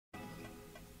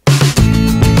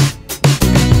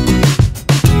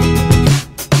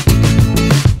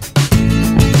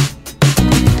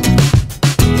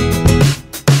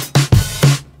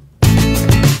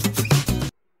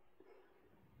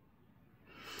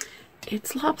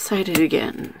it's lopsided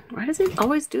again. Why does it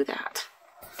always do that?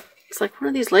 It's like one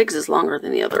of these legs is longer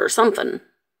than the other or something.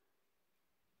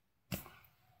 Is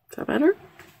that better?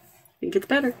 I think it's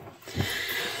better.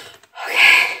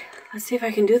 Okay, let's see if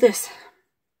I can do this.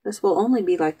 This will only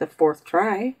be like the 4th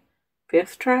try.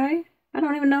 5th try? I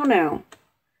don't even know now.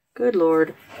 Good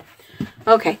Lord.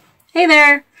 Okay. Hey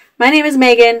there. My name is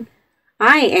Megan.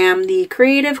 I am the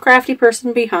creative, crafty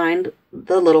person behind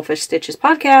the Little Fish Stitches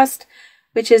podcast,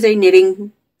 which is a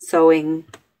knitting, sewing,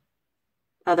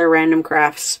 other random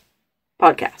crafts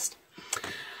podcast.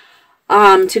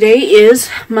 Today is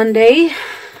Monday.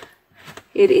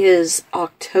 It is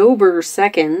October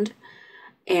 2nd,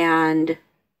 and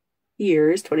year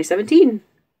is 2017.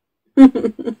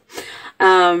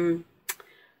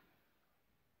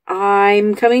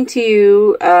 I'm coming to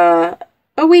you a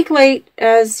week late,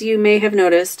 as you may have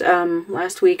noticed.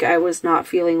 Last week I was not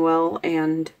feeling well,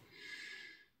 and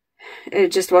it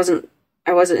just wasn't,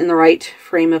 I wasn't in the right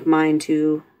frame of mind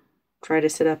to try to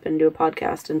sit up and do a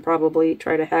podcast and probably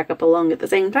try to hack up a lung at the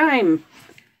same time.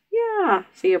 Yeah,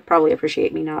 so you'll probably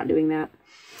appreciate me not doing that.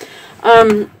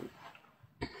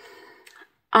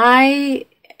 I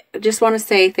just want to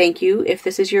say thank you. If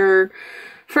this is your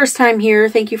first time here,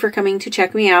 thank you for coming to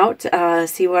check me out,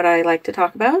 see what I like to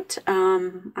talk about.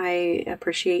 I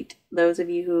appreciate those of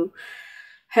you who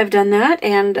have done that,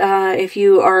 and if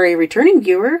you are a returning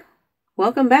viewer,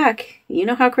 welcome back. You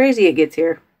know how crazy it gets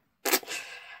here.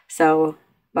 So,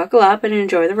 buckle up and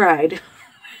enjoy the ride.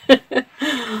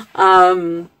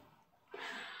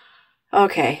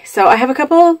 Okay, so I have a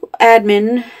couple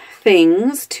admin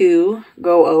things to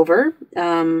go over.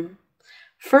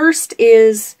 First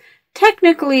is,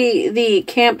 technically the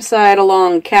campsite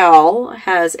along Cal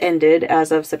has ended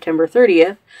as of September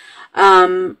 30th.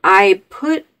 I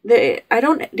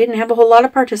didn't have a whole lot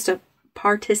of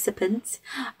participants.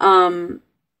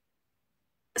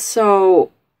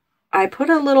 So I put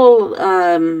a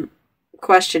little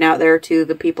question out there to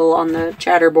the people on the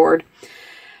chatter board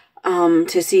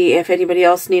to see if anybody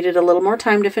else needed a little more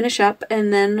time to finish up,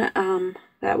 and then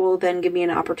that will then give me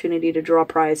an opportunity to draw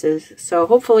prizes. So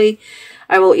hopefully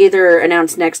I will either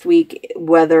announce next week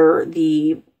whether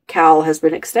the Cal has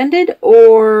been extended,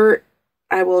 or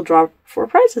I will draw 4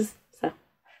 prizes. So,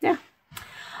 yeah.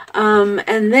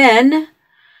 And then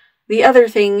the other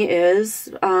thing is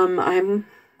I'm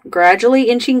gradually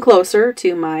inching closer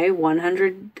to my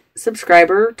 100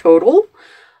 subscriber total.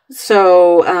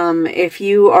 So, if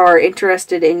you are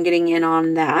interested in getting in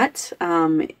on that,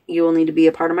 you will need to be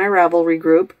a part of my Ravelry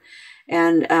group.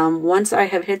 And once I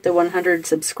have hit the 100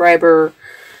 subscriber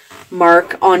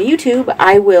mark on YouTube,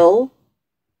 I will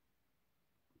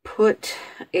put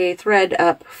a thread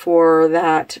up for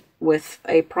that with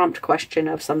a prompt question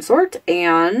of some sort.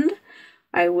 And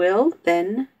I will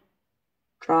then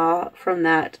draw from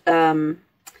that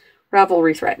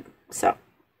Ravelry thread. So,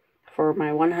 for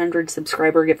my 100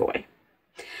 subscriber giveaway.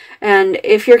 And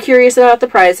if you're curious about the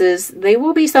prizes, they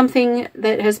will be something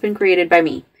that has been created by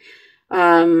me.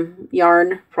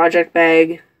 Yarn, project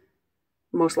bag,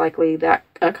 most likely that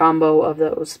a combo of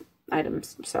those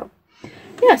items. So,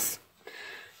 yes.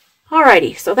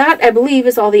 Alrighty, so that I believe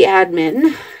is all the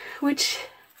admin, which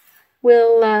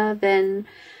will then,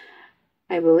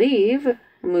 I believe,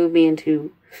 move me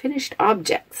into finished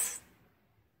objects.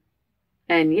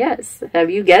 And yes, have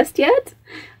you guessed yet?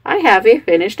 I have a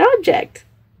finished object.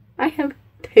 I have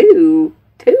two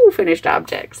finished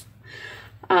objects.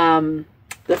 The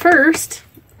first,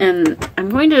 and I'm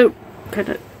going to kind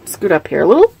of scoot up here a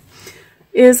little,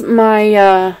 is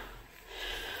my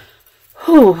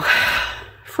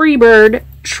Freebird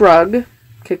shrug,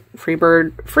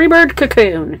 Freebird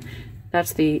Cocoon.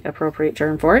 That's the appropriate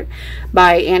term for it.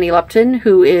 By Annie Lupton,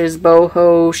 who is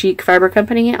Boho Chic Fibre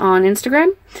Company on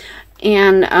Instagram.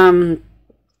 And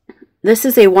this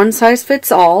is a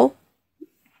one-size-fits-all,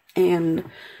 and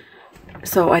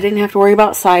so I didn't have to worry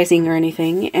about sizing or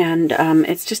anything, and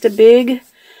it's just a big,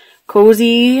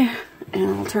 cozy,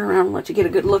 and I'll turn around and let you get a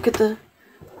good look at the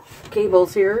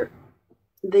cables here.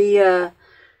 The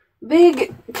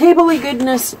big cabley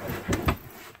goodness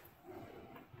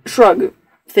shrug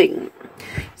thing.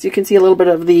 So you can see a little bit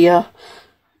of the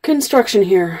construction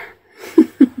here.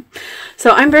 So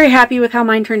I'm very happy with how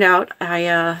mine turned out.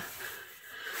 I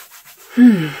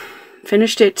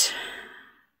finished it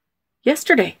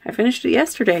yesterday. I finished it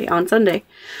yesterday on Sunday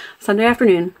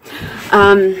afternoon.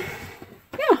 Yeah,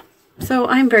 so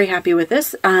I'm very happy with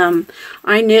this.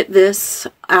 I knit this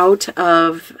out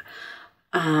of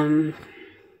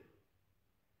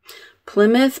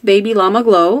Plymouth Baby Llama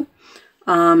Glow,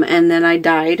 and then I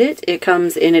dyed it. It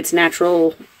comes in its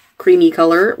natural creamy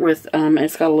color with,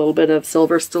 it's got a little bit of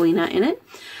silver stellina in it.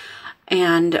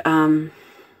 And,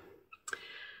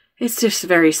 it's just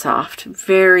very soft.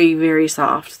 Very, very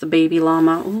soft. The Baby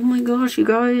Llama. Oh my gosh, you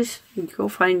guys. Go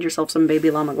find yourself some Baby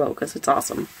Llama Glow because it's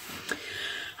awesome.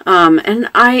 And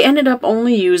I ended up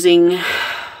only using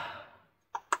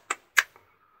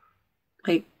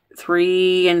like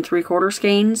 3 3/4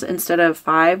 skeins instead of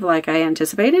 5 like I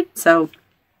anticipated. So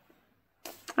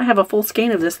I have a full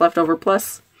skein of this left over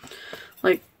plus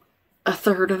like a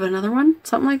third of another one.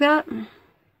 Something like that.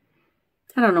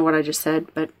 I don't know what I just said,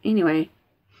 but anyway.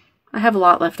 I have a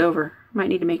lot left over. Might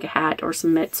need to make a hat or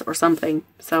some mitts or something.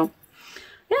 So,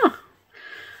 yeah.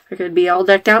 I could be all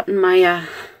decked out in my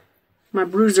my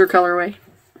bruiser colorway.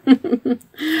 And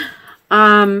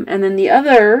then the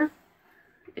other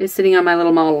is sitting on my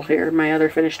little model here, my other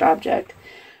finished object.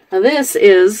 Now this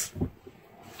is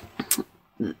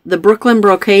the Brooklyn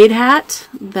brocade hat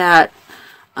that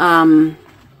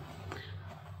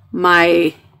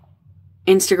my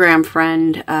Instagram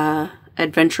friend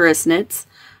Adventurous Knits,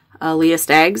 Leah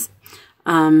Staggs,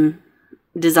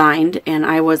 designed, and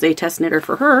I was a test knitter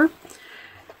for her.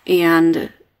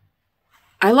 And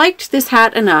I liked this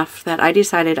hat enough that I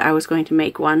decided I was going to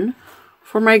make one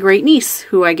for my great niece,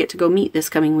 who I get to go meet this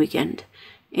coming weekend.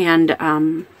 And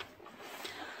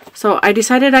so I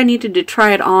decided I needed to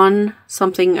try it on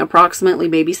something approximately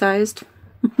baby-sized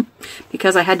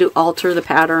because I had to alter the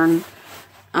pattern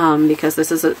because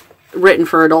this is written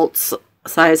for adults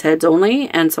size heads only,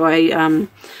 and so I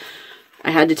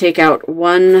had to take out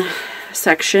one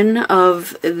section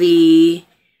of the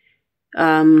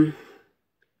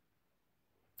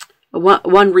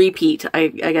one repeat, I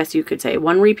guess you could say,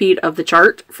 one repeat of the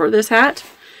chart for this hat,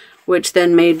 which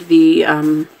then made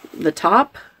the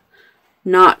top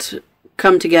not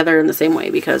come together in the same way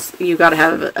because you got to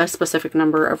have a specific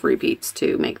number of repeats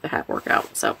to make the hat work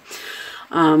out. So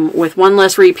with one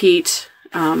less repeat,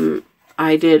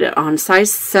 I did it on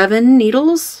size 7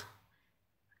 needles,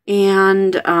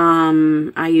 and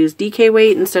I used DK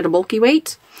weight instead of bulky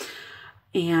weight,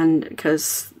 and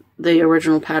because the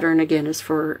original pattern again is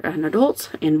for an adult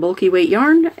in bulky weight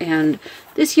yarn. And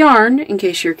this yarn, in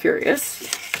case you're curious,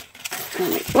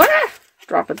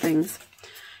 dropping things,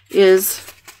 is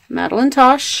Madeline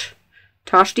Tosh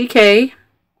DK,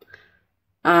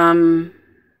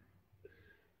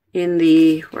 in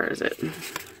the, where is it?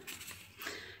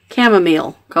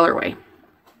 Chamomile colorway.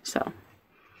 So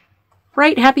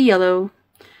bright happy yellow.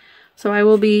 So I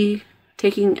will be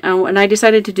taking, and I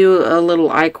decided to do a little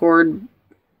I-cord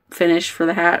finish for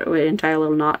the hat and tie a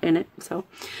little knot in it. So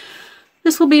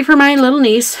this will be for my little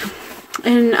niece.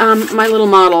 And my little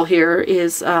model here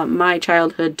is my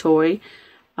childhood toy.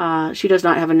 She does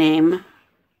not have a name.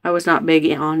 I was not big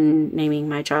on naming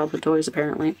my childhood toys,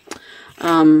 apparently.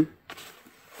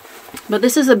 But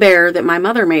this is a bear that my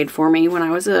mother made for me when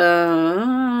I was,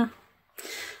 I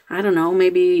don't know,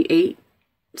 maybe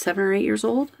 7 or 8 years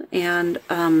old. And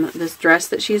this dress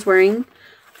that she's wearing,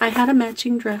 I had a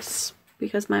matching dress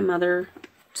because my mother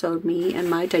sewed me and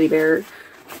my teddy bear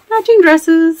matching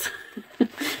dresses.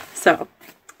 So,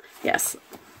 yes.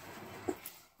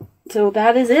 So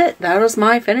that is it. That was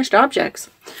my finished objects.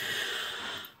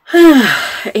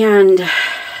 And,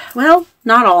 well,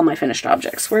 not all my finished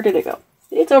objects. Where did it go?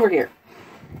 It's over here.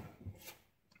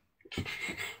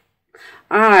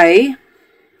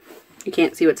 You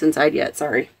can't see what's inside yet,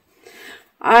 sorry.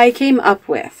 I came up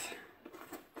with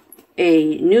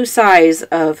a new size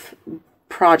of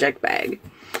project bag.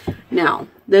 Now,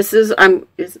 this is, I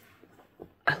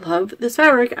love this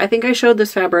fabric. I think I showed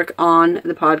this fabric on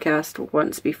the podcast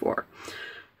once before.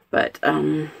 But,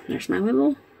 there's my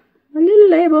little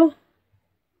label.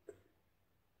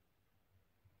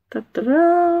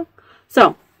 Ta-da-da.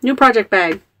 So, new project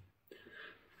bag.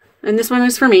 And this one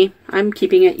is for me. I'm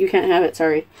keeping it. You can't have it,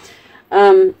 sorry.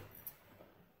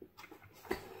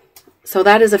 So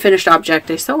that is a finished object,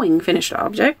 a sewing finished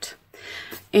object.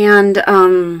 And,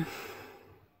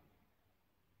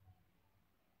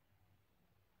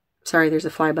 sorry, there's a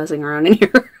fly buzzing around in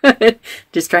here. It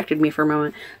distracted me for a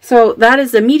moment. So that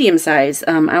is the medium size.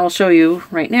 I will show you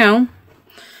right now.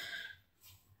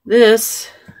 This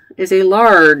is a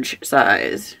large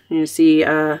size. You see,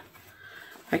 I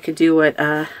could do what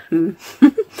a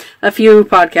few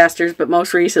podcasters, but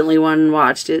most recently one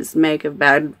watched is Meg of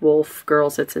Bad Wolf Girl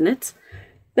Sits and Knits.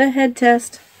 The head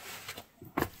test.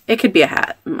 It could be a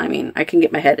hat. I mean, I can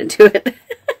get my head into it.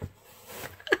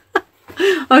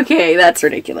 Okay, that's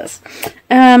ridiculous.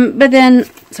 But then,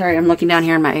 sorry, I'm looking down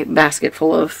here in my basket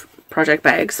full of project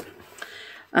bags.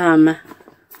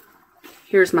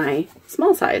 Here's my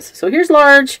small size. So here's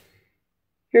large.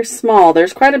 Here's small.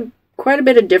 There's quite quite a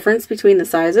bit of difference between the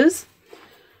sizes.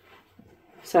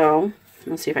 So,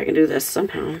 let's see if I can do this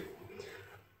somehow.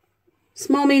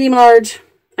 Small, medium, large.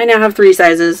 I now have 3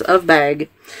 sizes of bag.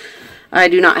 I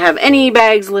do not have any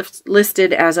bags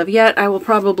listed as of yet. I will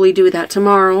probably do that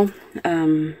tomorrow.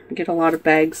 Get a lot of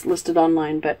bags listed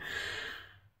online, but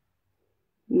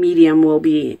medium will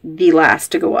be the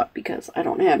last to go up because I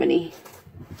don't have any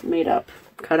made up,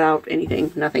 cut out,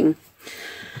 anything, nothing.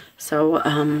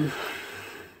 So,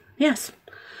 yes.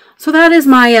 So that is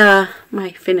my,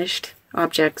 my finished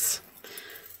objects,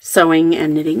 sewing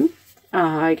and knitting.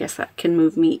 I guess that can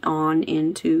move me on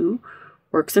into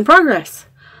works in progress.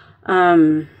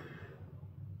 Let's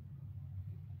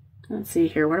see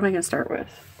here. What am I going to start with?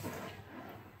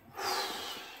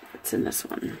 What's in this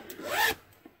one?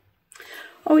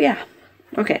 Oh, yeah.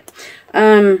 Okay.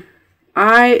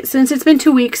 Since it's been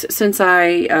 2 weeks since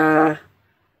I,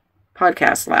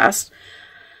 podcast last,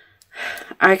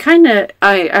 I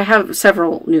have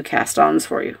several new cast-ons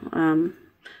for you.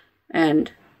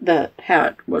 And the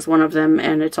hat was one of them,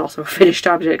 and it's also a finished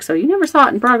object, so you never saw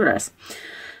it in progress.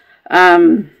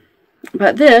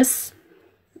 But this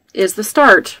is the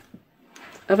start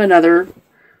of another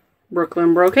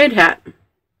Brooklyn brocade hat.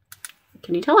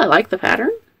 Can you tell I like the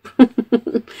pattern?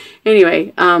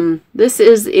 Anyway, this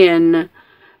is in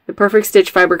the Perfect Stitch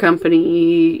Fibre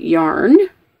Company yarn,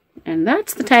 and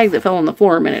that's the tag that fell on the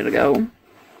floor a minute ago.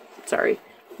 Sorry,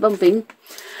 bumping.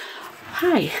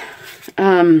 Hi.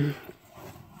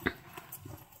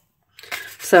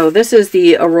 So this is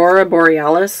the Aurora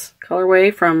Borealis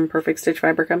colorway from Perfect Stitch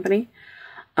Fibre Company.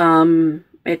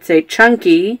 It's a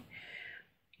chunky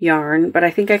yarn, but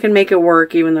I think I can make it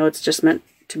work even though it's just meant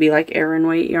to be like Aran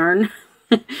weight yarn.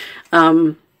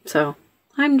 So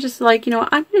I'm just like, you know,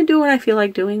 I'm going to do what I feel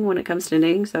like doing when it comes to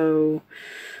knitting. So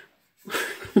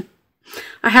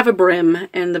I have a brim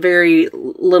and the very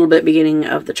little bit beginning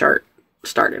of the chart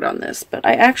started on this, but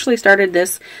I actually started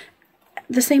this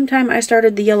the same time I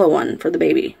started the yellow one for the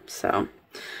baby. So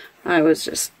I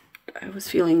was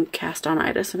feeling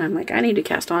cast-on-itis, and I'm like, I need to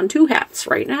cast on 2 hats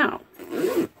right now.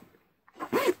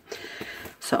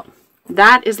 So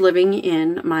that is living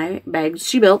in my Bags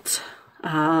She Built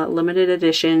limited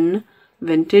edition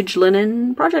vintage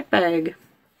linen project bag.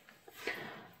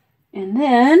 And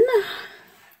then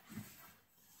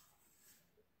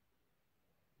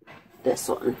this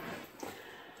one.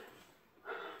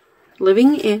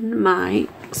 Living in my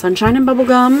Sunshine and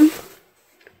Bubblegum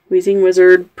Wheezing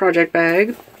Wizard project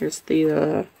bag. Here's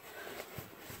the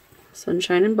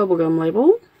Sunshine and Bubblegum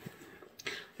label.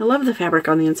 I love the fabric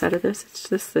on the inside of this. It's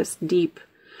just this deep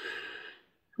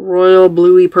royal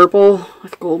bluey purple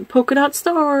with gold polka dot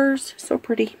stars. So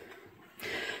pretty.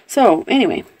 So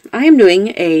anyway, I am doing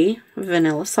a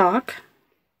vanilla sock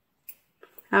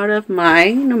out of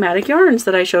my nomadic yarns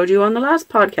that I showed you on the last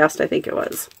podcast, I think it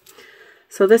was.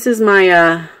 So this is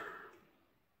my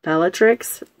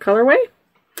Bellatrix colorway.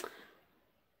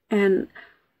 And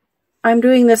I'm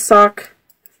doing this sock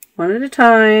one at a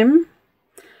time.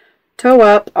 Toe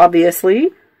up,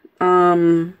 obviously.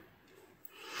 And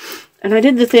I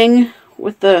did the thing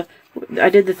with the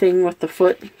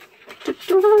foot.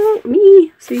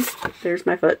 Me, see, there's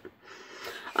my foot.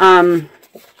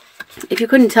 If you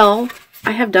couldn't tell,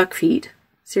 I have duck feet.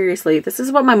 Seriously, this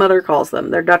is what my mother calls them.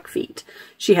 They're duck feet.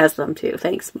 She has them too.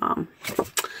 Thanks, Mom.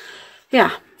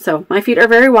 Yeah, so my feet are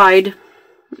very wide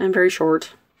and very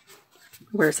short. I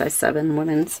wear size 7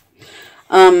 women's.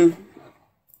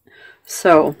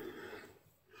 So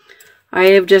I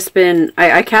have just been,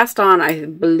 I cast on, I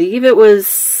believe it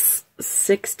was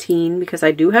 16 because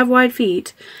I do have wide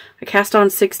feet. I cast on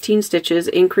 16 stitches,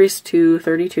 increased to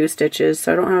 32 stitches.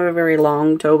 So I don't have a very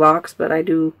long toe box, but I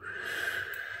do.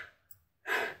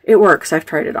 It works. I've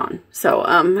tried it on. So,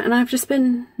 and I've just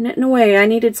been knitting away. I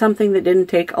needed something that didn't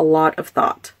take a lot of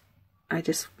thought. I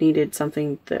just needed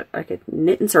something that I could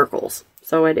knit in circles.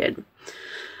 So I did.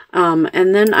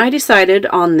 And then I decided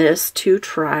on this to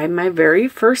try my very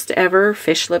first ever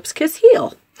Fish Lips Kiss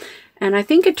heel. And I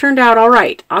think it turned out all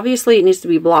right. Obviously it needs to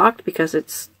be blocked because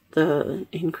it's the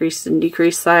increase and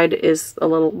decrease side is a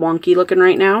little wonky looking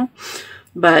right now.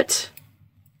 But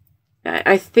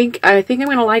I think I'm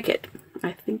going to like it.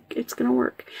 I think it's going to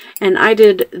work. And I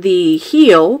did the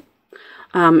heel.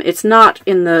 It's not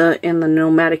in the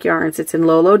Nomadic Yarns. It's in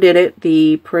Lolo Did It,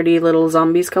 the Pretty Little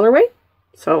Zombies colorway.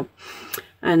 So,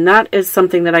 and that is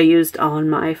something that I used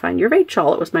on my Find Your Fate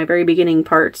shawl. It was my very beginning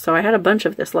part. So I had a bunch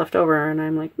of this left over, and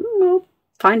I'm like, well,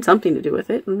 find something to do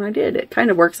with it. And I did. It kind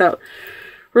of works out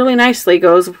really nicely.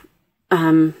 Goes,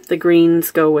 the greens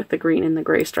go with the green and the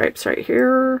gray stripes right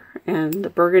here. And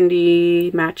the burgundy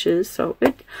matches. So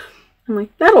I'm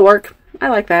like, that'll work. I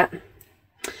like that.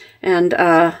 And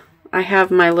I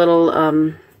have my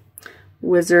little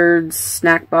Wizards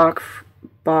snack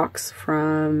box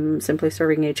from Simply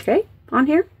Serving HK on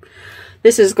here.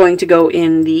 This is going to go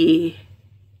in the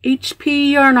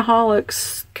HP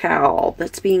Yarnaholics Cal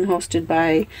that's being hosted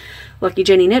by Lucky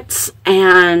Jenny Knits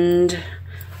and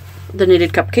the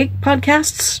Knitted Cupcake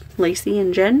podcasts, Lacey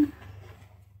and Jen.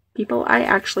 People I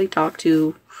actually talk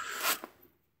to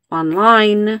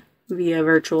online via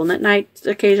virtual knit nights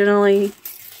occasionally.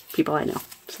 People I know.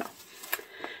 So,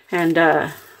 and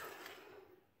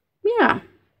yeah.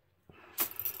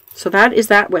 So that is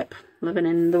that WIP, living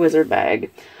in the wizard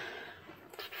bag.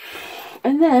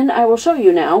 And then I will show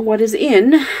you now what is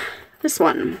in this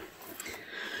one.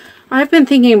 I've been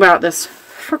thinking about this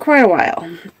for quite a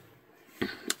while.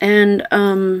 And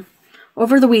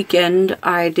over the weekend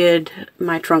I did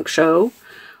my trunk show,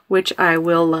 which I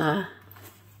will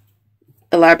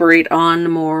elaborate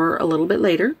on more a little bit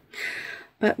later.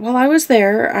 But while I was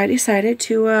there, I decided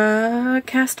to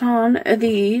cast on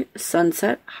the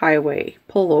Sunset Highway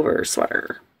pullover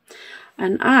sweater.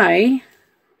 And I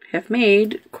have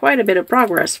made quite a bit of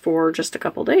progress for just a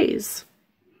couple days.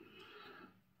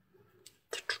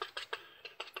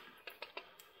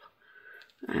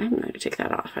 I'm going to take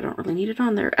that off. I don't really need it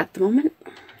on there at the moment,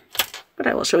 but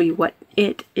I will show you what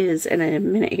it is in a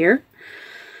minute here.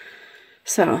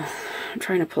 So I'm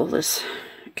trying to pull this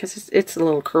because it's a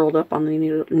little curled up on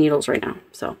the needles right now.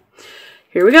 So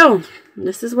here we go.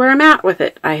 This is where I'm at with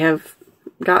it. I have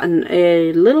gotten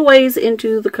a little ways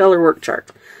into the color work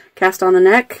chart. Cast on the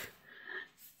neck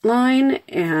line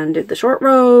and did the short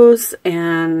rows,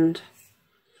 and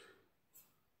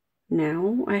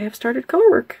now I have started color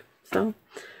work.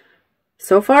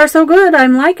 So far so good.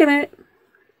 I'm liking it.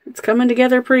 It's coming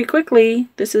together pretty quickly.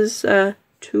 This is 2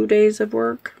 days of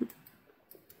work.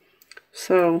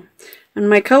 So, and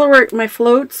my color work, my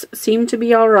floats seem to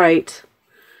be all right.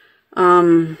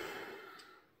 I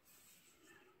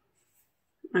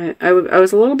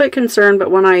was a little bit concerned, but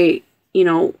when I,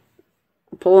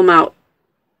 pull them out,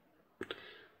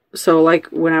 so like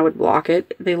when I would block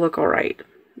it, they look all right.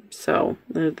 So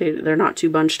they're not too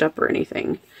bunched up or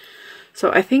anything. So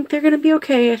I think they're going to be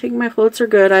okay. I think my floats are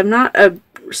good. I'm not a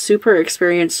super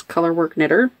experienced color work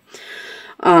knitter.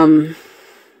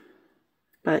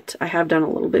 But I have done a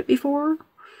little bit before.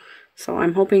 So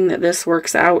I'm hoping that this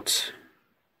works out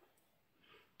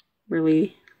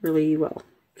really, really well,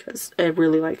 because I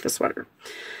really like the sweater.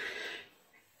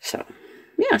 So,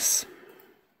 yes.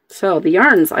 So the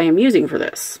yarns I am using for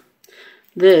this.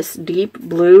 This deep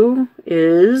blue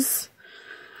is...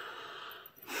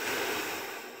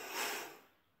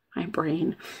 my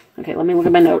brain. Okay, let me look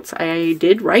at my notes. I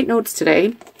did write notes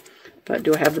today, but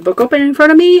do I have the book open in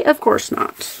front of me? Of course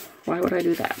not. Why would I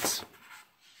do that?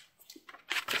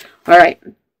 All right.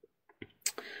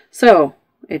 So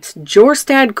it's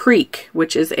Jorstad Creek,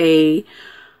 which is a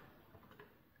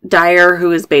dyer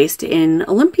who is based in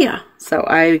Olympia. So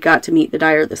I got to meet the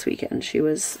dyer this weekend. She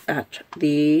was at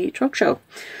the trunk show.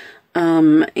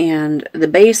 And the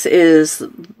base is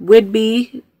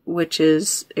Whidbey, which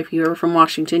is, if you're from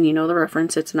Washington, you know the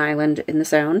reference. It's an island in the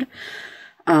Sound.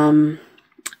 And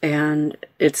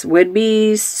it's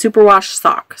Whidbey Superwash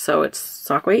Sock. So it's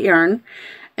sock weight yarn.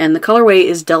 And the colorway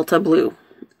is Delta Blue.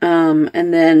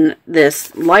 And then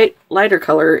this lighter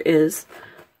color is,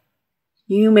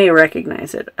 you may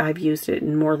recognize it. I've used it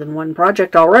in more than one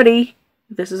project already.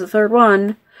 This is the third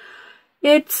one.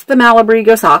 It's the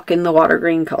Malabrigo sock in the water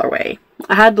green colorway.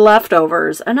 I had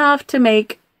leftovers enough to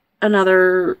make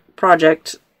another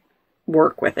project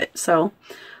work with it. So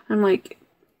I'm like,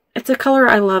 it's a color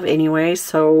I love anyway,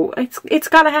 so it's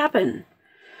got to happen.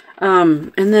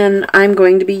 And then I'm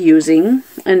going to be using,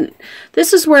 and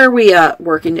this is where we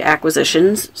work into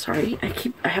acquisitions. Sorry,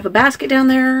 I have a basket down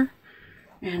there,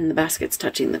 and the basket's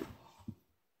touching the.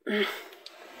 And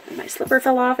my slipper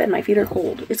fell off, and my feet are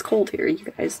cold. It's cold here, you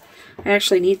guys. I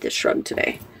actually need this shrug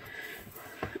today.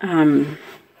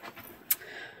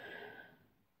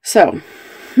 So,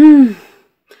 I'm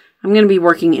going to be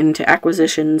working into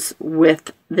acquisitions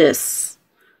with this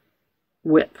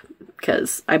WIP,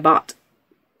 because I bought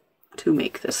to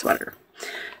make this sweater.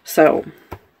 So,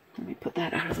 let me put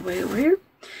that out of the way over here.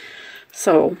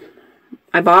 So,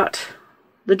 I bought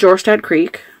the Jorstad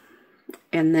Creek,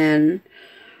 and then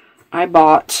I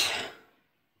bought,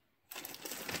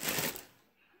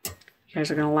 you guys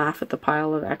are going to laugh at the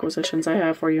pile of acquisitions I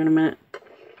have for you in a minute.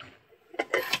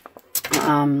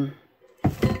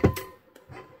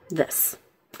 This.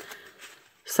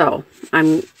 So,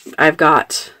 I've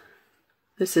got,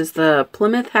 this is the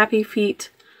Plymouth Happy Feet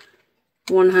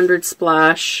 100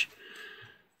 Splash.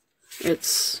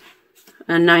 It's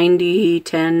a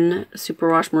 90-10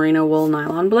 superwash merino wool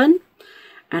nylon blend.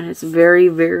 And it's very,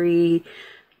 very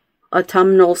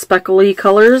autumnal speckly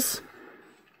colors.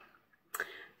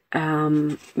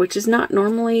 Which is not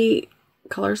normally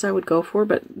colors I would go for,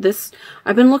 but this,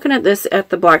 I've been looking at this at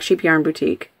the Black Sheep Yarn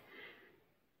Boutique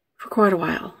for quite a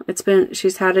while.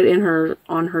 She's had it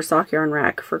on her sock yarn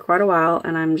rack for quite a while,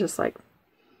 and I'm just like,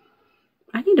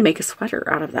 I need to make a sweater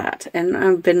out of that. And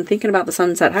I've been thinking about the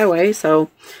Sunset Highway, so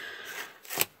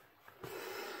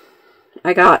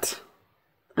I got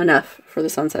enough for the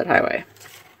Sunset Highway.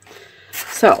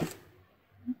 So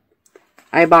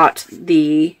I bought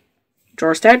the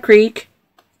Jorstad Creek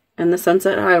and the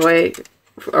Sunset Highway,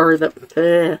 or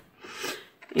the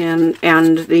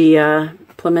and the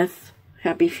Plymouth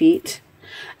Happy Feet.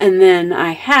 And then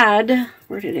I had,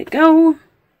 where did it go?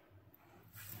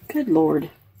 Good Lord.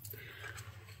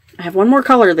 I have one more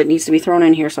color that needs to be thrown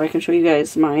in here so I can show you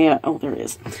guys my, oh, there it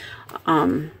is.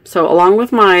 So along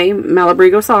with my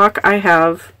Malabrigo sock, I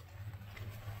have,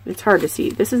 it's hard to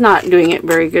see. This is not doing it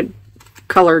very good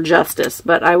color justice,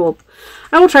 but I will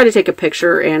try to take a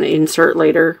picture and insert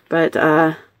later. But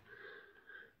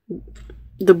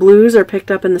the blues are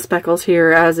picked up in the speckles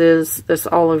here, as is this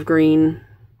olive green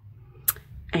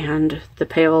and the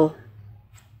pale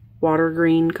water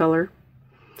green color.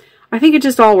 I think it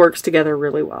just all works together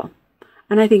really well.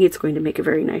 And I think it's going to make a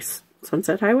very nice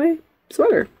Sunset Highway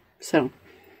sweater. So,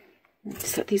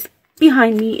 set these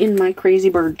behind me in my crazy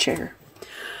bird chair.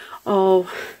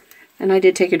 Oh, and I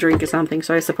did take a drink of something,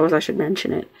 so I suppose I should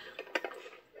mention it.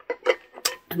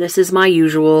 This is my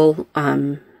usual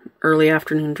early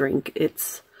afternoon drink.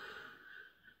 It's,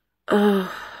 my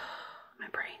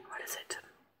brain, what is it?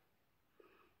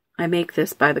 I make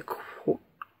this by the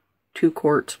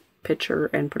 2-quart pitcher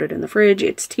and put it in the fridge.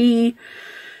 It's tea.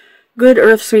 Good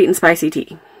earth, sweet, and spicy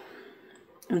tea.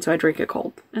 And so I drink it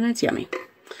cold, and it's yummy.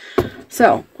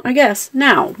 So, I guess,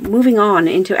 now, moving on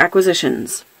into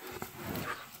acquisitions.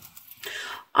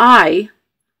 I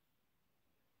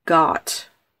got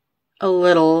a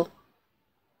little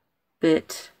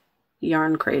bit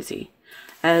yarn crazy.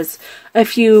 As a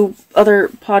few other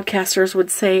podcasters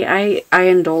would say, I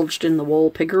indulged in the wool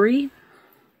piggery.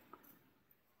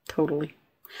 Totally.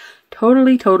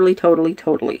 Totally.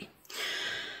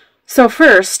 So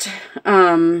first,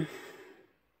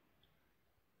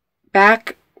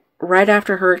 back right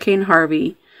after Hurricane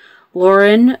Harvey,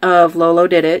 Lauren of Lolo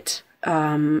Did It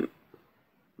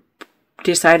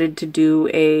decided to do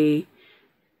a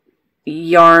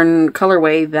yarn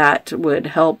colorway that would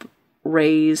help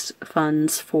raise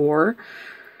funds for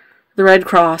the Red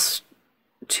Cross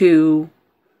to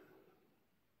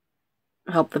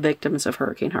help the victims of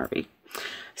Hurricane Harvey.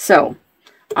 So,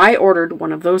 I ordered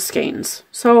one of those skeins.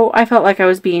 So, I felt like I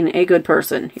was being a good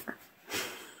person here.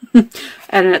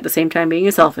 And at the same time being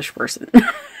a selfish person.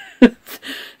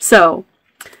 So,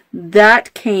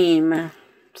 that came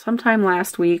sometime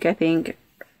last week, I think.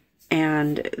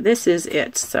 And this is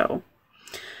it. So,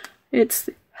 it's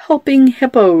Helping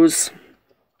Hippos.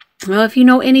 Well, if you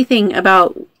know anything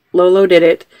about Lolo Did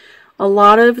It, a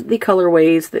lot of the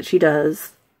colorways that she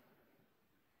does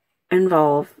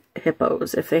involve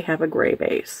hippos if they have a gray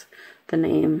base. The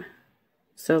name.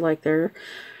 So, like, they're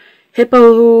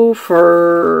hippo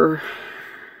for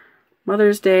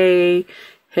Mother's Day,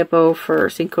 hippo for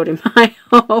Cinco de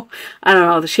Mayo. I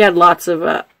don't know. She had lots of,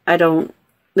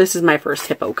 this is my first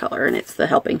hippo color, and it's the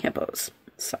Helping Hippos.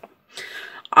 So,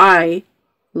 I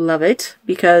love it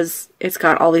because it's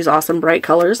got all these awesome bright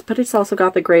colors, but it's also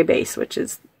got the gray base, which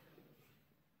is,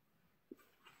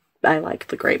 I like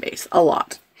the gray base a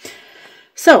lot.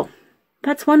 So,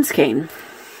 that's one skein.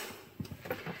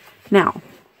 Now,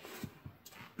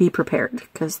 be prepared,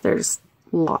 because there's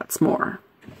lots more.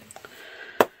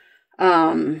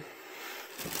 I'm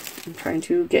trying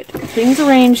to get things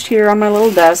arranged here on my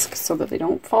little desk so that they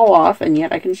don't fall off, and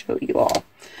yet I can show you all.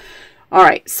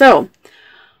 Alright, so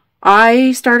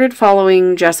I started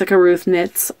following Jessica Ruth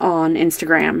Knits on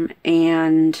Instagram,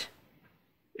 and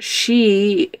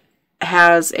she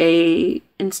has a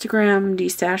Instagram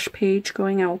destash page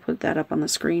going. I will put that up on the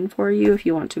screen for you if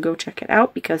you want to go check it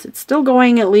out, because it's still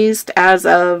going, at least as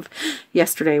of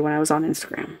yesterday when I was on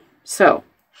Instagram. So,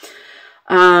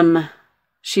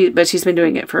 she's been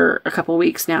doing it for a couple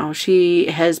weeks now.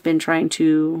 She has been trying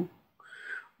to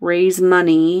raise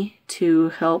money to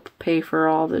help pay for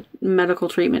all the medical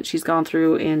treatment she's gone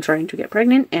through in trying to get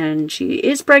pregnant, and she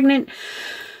is pregnant.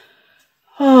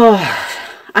 Oh,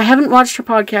 I haven't watched her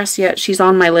podcast yet. She's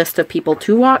on my list of people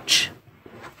to watch.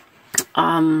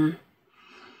 And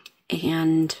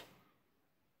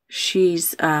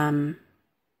she's, yeah,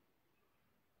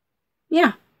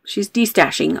 She's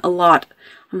destashing a lot.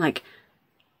 I'm like,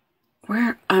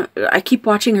 where? I keep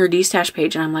watching her destash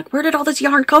page and I'm like, where did all this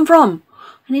yarn come from?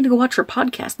 I need to go watch her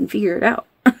podcast and figure it out.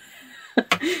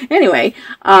 Anyway,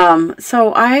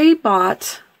 so I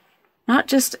bought not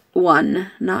just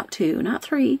 1, not 2, not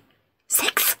 3,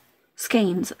 6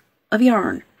 skeins of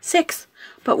yarn. 6.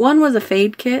 But one was a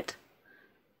fade kit,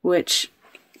 which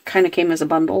kind of came as a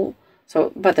bundle.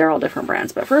 So, but they're all different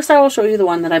brands. But first I will show you the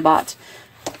one that I bought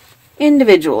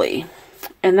individually.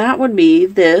 And that would be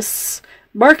this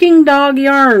Barking Dog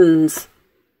Yarns.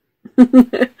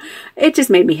 It just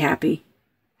made me happy.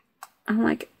 I'm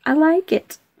like, I like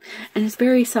it. And it's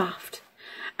very soft.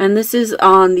 And this is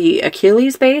on the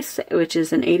Achilles base, which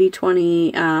is an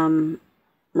 80-20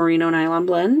 merino nylon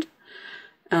blend.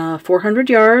 400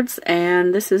 yards,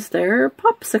 and this is their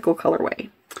popsicle colorway.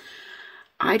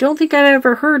 I don't think I've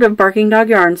ever heard of Barking Dog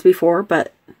Yarns before,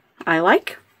 but I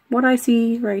like what I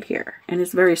see right here. And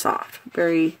it's very soft.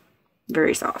 Very,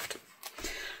 very soft.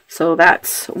 So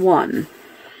that's one.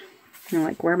 You're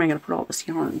like, where am I going to put all this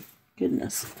yarn?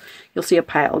 Goodness. You'll see a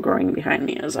pile growing behind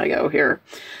me as I go here.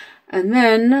 And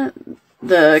then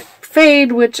the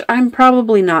fade, which I'm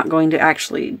probably not going to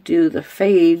actually do the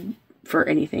fade for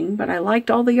anything, but I liked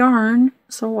all the yarn,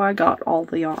 so I got all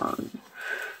the yarn.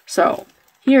 So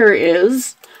here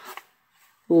is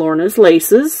Lorna's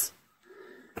Laces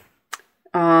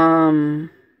from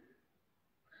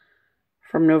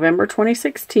November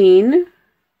 2016.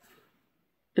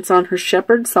 It's on her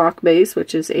Shepherd sock base,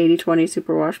 which is 80-20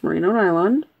 superwash merino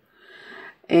nylon.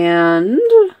 And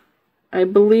I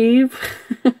believe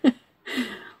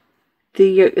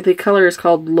the color is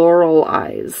called Laurel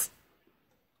Eyes.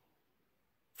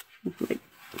 Like,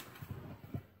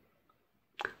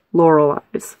 Laurel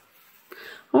Eyes.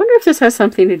 I wonder if this has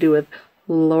something to do with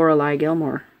Lorelai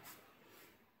Gilmore.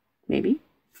 Maybe.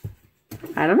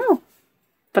 I don't know.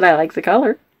 But I like the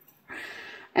color.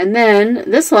 And then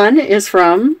this one is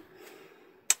from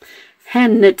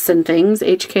Hand Knits and Things,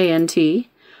 HKNT,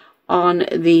 on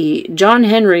the John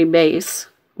Henry base,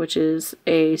 which is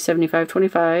a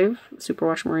 75-25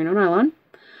 superwash merino nylon.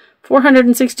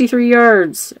 463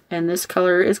 yards, and this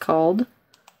color is called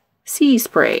Sea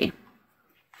Spray.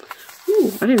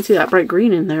 Ooh, I didn't see that bright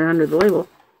green in there under the label.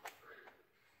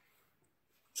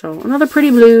 So another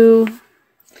pretty blue.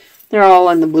 They're all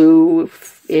in the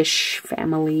blue-ish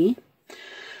family.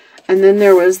 And then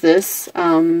there was this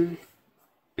Herbstblatt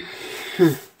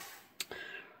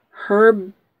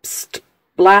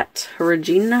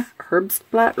Regina.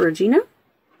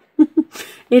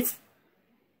 It's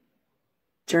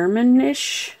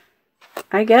Germanish,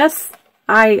 I guess.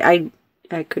 I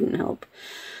couldn't help.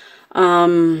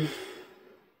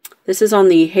 This is on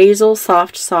the Hazel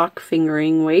Soft Sock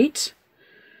Fingering weight.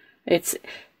 It's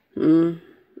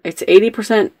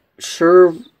 80%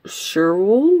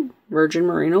 Sherwool Virgin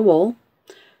Merino wool,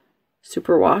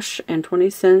 superwash, and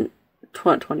 20%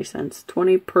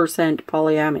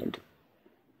 polyamide.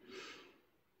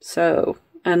 So,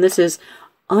 and this is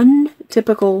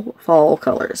untypical fall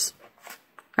colors.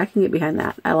 I can get behind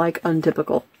that. I like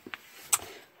untypical.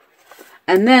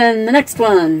 And then the next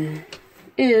one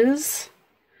is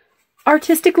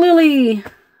Artistic Lily.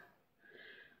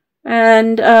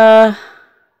 And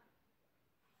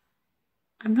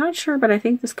I'm not sure, but I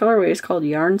think this colorway is called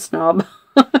Yarn Snob.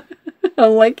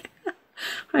 I'm like,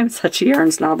 I'm such a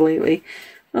yarn snob lately.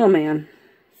 Oh man.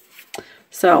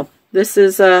 So this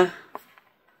is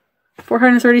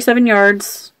 437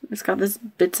 yards. It's got this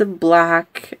bits of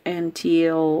black and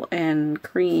teal and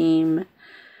cream.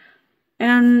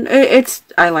 And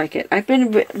I like it. I've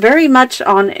been very much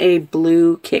on a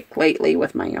blue kick lately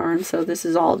with my yarn, so this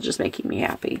is all just making me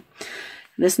happy.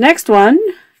 This next one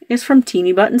is from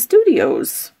Teeny Button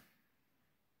Studios.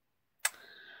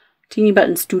 Teeny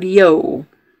Button Studio.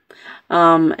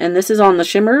 And this is on the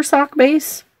shimmer sock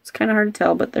base. It's kind of hard to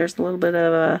tell, but there's a little bit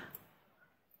of a,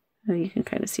 you can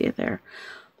kind of see it there.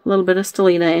 A little bit of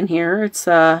stellina in here. It's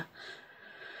 75-25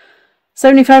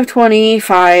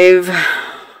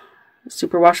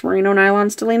 superwash merino nylon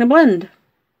stellina blend.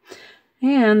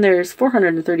 And there's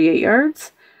 438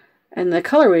 yards. And the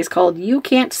colorway is called You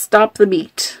Can't Stop the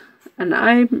Beat. And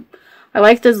I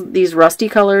like these rusty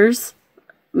colors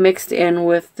mixed in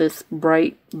with this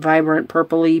bright, vibrant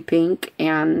purpley pink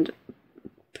and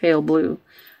pale blue.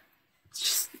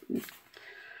 It's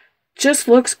just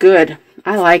looks good.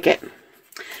 I like it.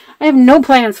 I have no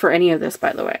plans for any of this,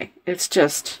 by the way. It's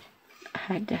just, I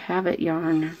had to have it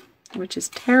yarn, which is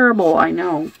terrible, I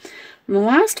know. And the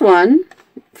last one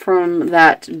from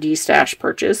that D-Stash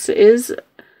purchase is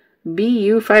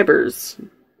BU Fibers.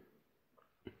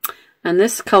 And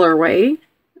this colorway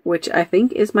which I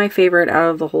think is my favorite out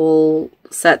of the whole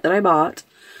set that I bought,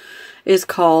 is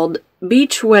called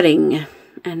Beach Wedding.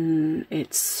 And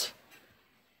this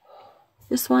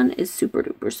one is super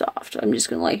duper soft. I'm just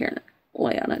going to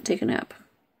lay on it, take a nap.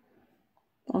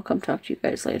 I'll come talk to you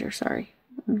guys later. Sorry.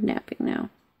 I'm napping now.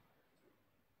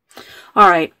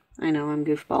 Alright. I know, I'm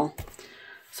goofball.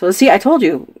 So see, I told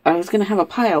you I was going to have a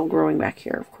pile growing back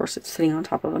here. Of course, it's sitting on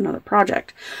top of another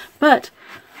project. But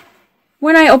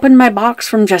when I opened my box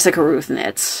from Jessica Ruth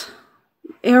Knits,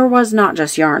 there was not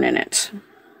just yarn in it.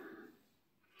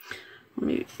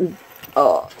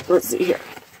 Let's see here.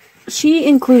 She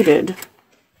included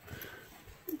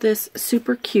this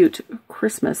super cute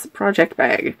Christmas project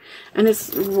bag. And it's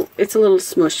a little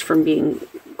smushed from being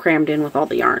crammed in with all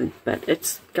the yarn. But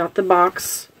it's got the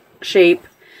box shape.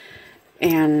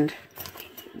 And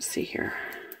let's see here.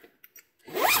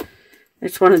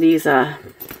 It's one of these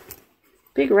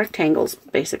big rectangles,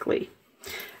 basically.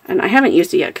 And I haven't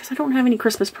used it yet because I don't have any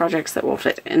Christmas projects that will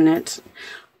fit in it.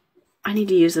 I need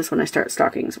to use this when I start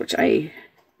stockings, which I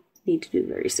need to do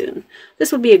very soon.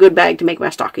 This would be a good bag to make my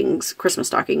stockings, Christmas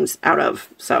stockings, out of.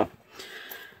 So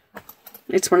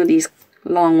it's one of these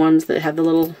long ones that have the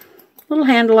little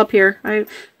handle up here.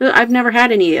 I've never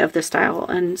had any of this style,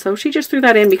 and so she just threw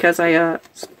that in because I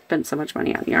spent so much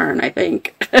money on yarn, I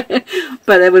think.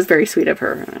 But it was very sweet of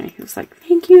her, and I was like,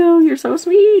 thank you, you're so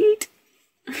sweet.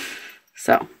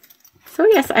 So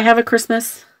yes, I have a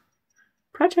Christmas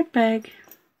project bag.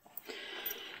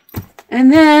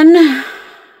 And then,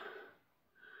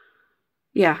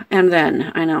 yeah, and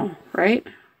then, I know, right?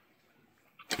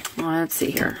 Well, let's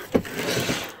see here.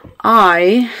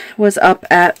 I was up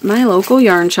at my local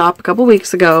yarn shop a couple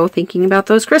weeks ago thinking about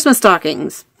those Christmas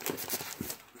stockings.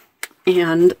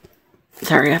 And,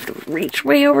 sorry, I have to reach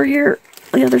way over here,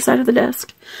 the other side of the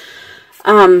desk.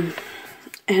 And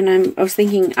I was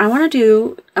thinking, I want to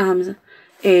do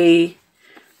a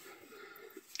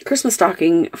Christmas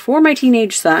stocking for my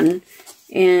teenage son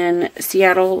in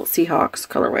Seattle Seahawks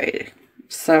colorway.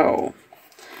 So,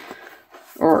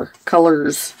 or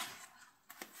colors.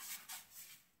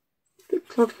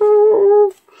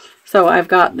 So I've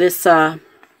got this Donna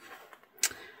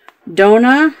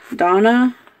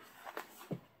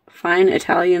fine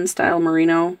Italian style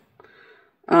merino.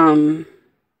 It's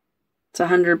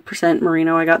 100%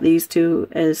 merino. I got these two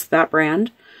as that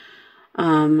brand.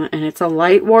 And it's a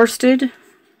light worsted.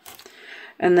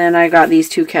 And then I got these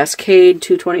two Cascade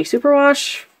 220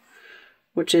 Superwash,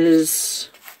 which is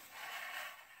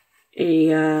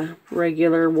a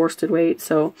regular worsted weight.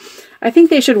 So I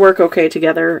think they should work okay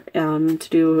together to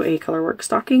do a colorwork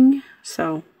stocking.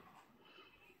 So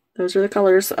those are the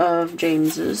colors of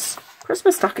James's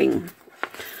Christmas stocking.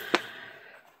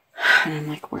 And I'm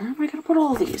like, where am I going to put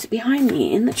all these? Behind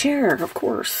me, in the chair, of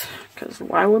course. Because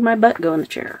why would my butt go in the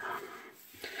chair?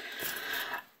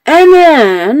 And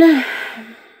then,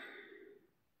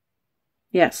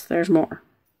 yes, there's more.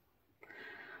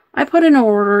 I put an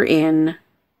order in.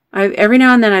 Every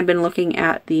now and then I've been looking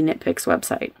at the Knit Picks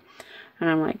website. And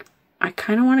I'm like, I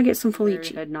kind of want to get some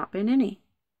Felici. There had not been any.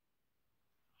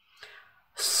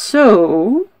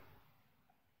 So,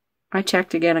 I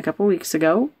checked again a couple weeks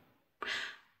ago.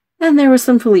 And there was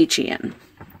some Felici in.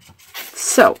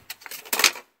 So,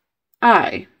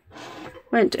 I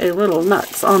went a little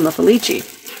nuts on the Felici.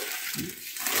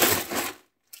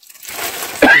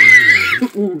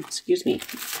 Excuse me.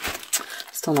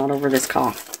 Still not over this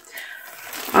cough.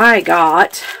 I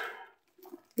got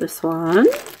this one,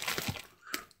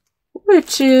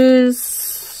 which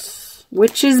is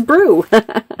Witch's Brew.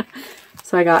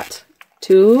 So I got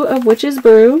 2 of Witch's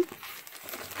Brew.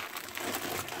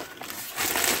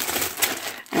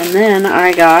 And then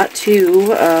I got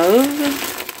 2 of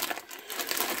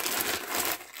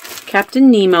Captain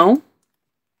Nemo.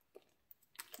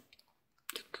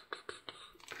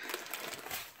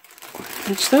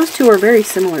 Which those two are very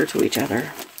similar to each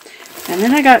other. And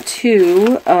then I got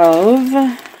 2 of,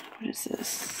 what is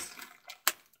this?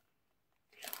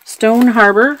 Stone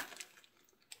Harbor.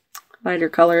 Lighter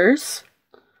colors.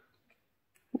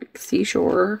 Like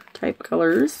seashore type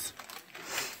colors.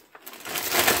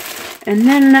 And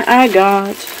then I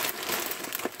got,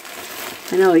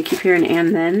 I know you keep hearing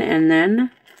and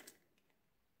then.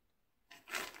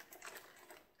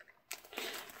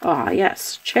 Ah,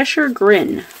 yes, Cheshire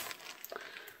Grin.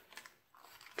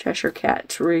 Cheshire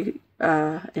Cat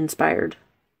inspired.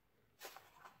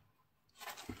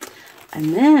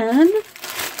 And then,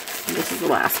 this is the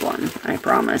last one, I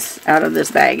promise, out of this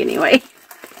bag anyway.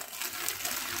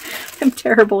 I'm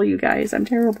terrible, you guys, I'm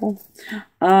terrible.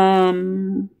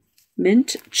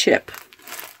 Mint Chip.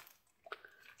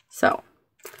 So,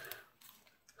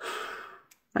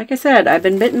 Like I said, I've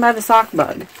been bitten by the sock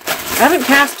bug. I haven't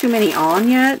cast too many on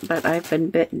yet, but I've been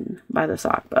bitten by the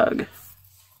sock bug.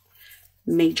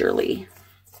 Majorly.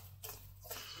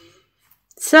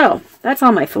 So, that's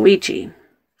all my Felici.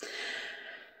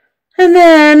 And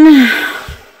then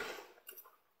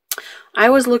I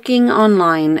was looking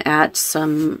online at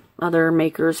some other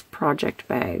makers' project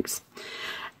bags.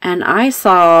 And I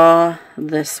saw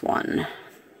this one.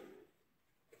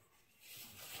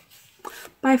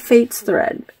 By Fate's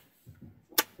Thread.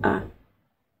 I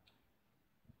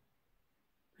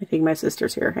think my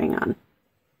sister's here. Hang on.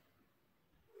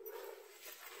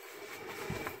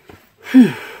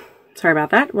 Sorry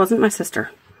about that. It wasn't my sister.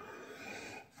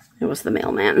 It was the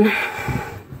mailman.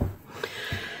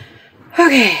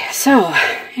 Okay, so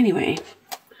anyway,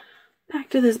 back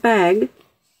to this bag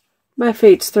by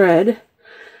Fate's Thread.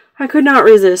 I could not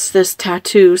resist this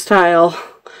tattoo style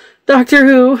Doctor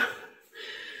Who.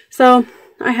 So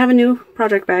I have a new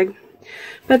project bag.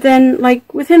 But then,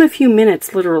 like, within a few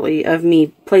minutes, literally, of me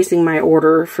placing my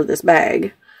order for this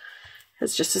bag,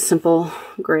 it's just a simple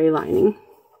gray lining,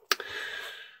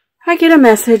 I get a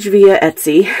message via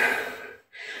Etsy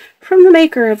from the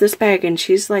maker of this bag, and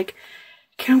she's like,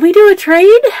 can we do a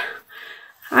trade?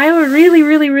 I would really,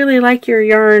 really, really like your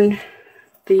yarn.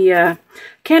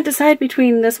 Can't decide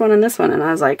between this one and this one. And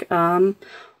I was like,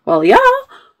 well, yeah,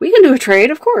 we can do a trade,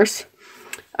 of course.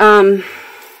 And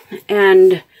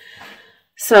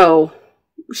so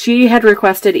she had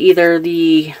requested either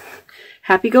the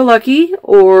Happy-Go-Lucky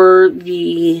or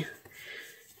the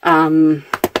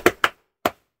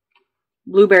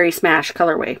Blueberry Smash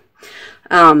colorway.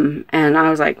 And I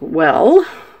was like, well,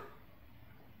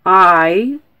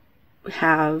 I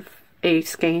have a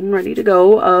skein ready to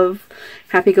go of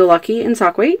Happy-Go-Lucky in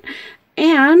sock weight,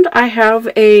 and I have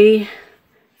a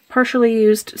partially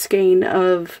used skein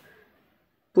of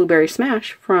Blueberry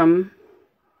Smash from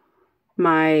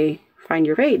my Find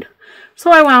Your Fade.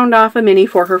 So I wound off a mini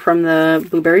for her from the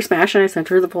Blueberry Smash, and I sent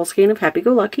her the full skein of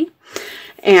Happy-Go-Lucky,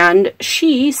 and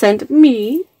she sent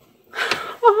me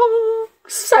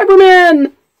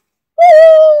Cyberman!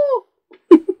 Woo!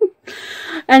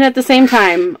 And at the same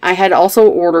time, I had also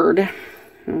ordered,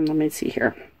 let me see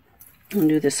here, I'll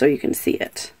do this so you can see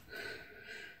it.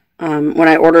 When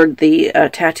I ordered the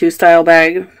tattoo style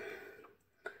bag,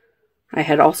 I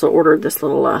had also ordered this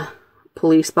little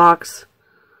police box,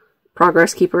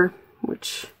 Progress Keeper,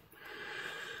 which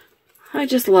I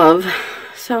just love.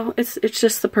 So it's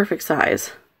just the perfect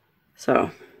size.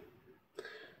 So,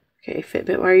 okay,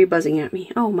 Fitbit, why are you buzzing at me?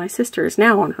 Oh, my sister is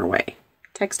now on her way,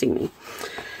 texting me.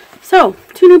 So,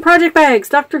 2 new project bags,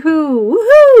 Doctor Who,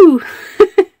 woohoo!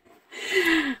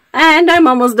 And I'm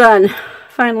almost done,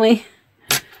 finally.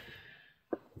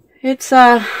 It's,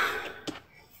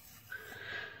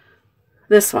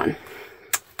 this one.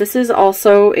 This is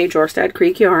also a Jorstad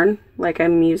Creek yarn, like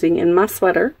I'm using in my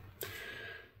sweater.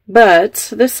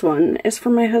 But this one is for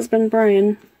my husband,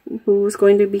 Brian, who's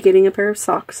going to be getting a pair of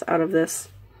socks out of this.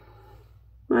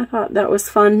 I thought that was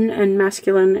fun and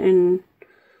masculine, and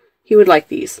he would like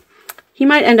these. He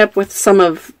might end up with some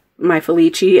of my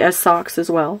Felici as socks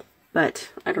as well, but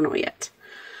I don't know yet.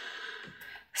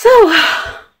 So,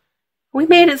 we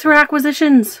made it through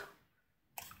acquisitions.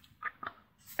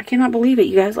 I cannot believe it,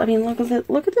 you guys. I mean, look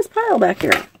at this pile back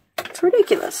here. It's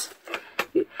ridiculous.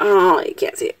 Oh, you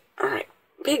can't see it. Alright,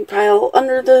 big pile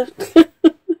under the...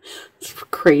 It's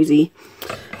crazy.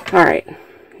 Alright,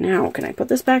 now can I put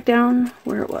this back down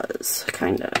where it was?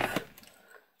 Kind of.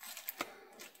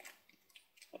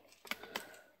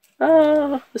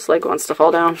 This leg wants to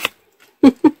fall down.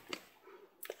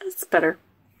 That's better.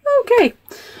 Okay.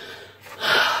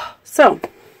 So,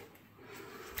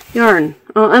 yarn.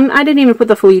 I didn't even put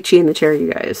the Felici in the chair,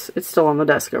 you guys. It's still on the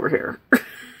desk over here.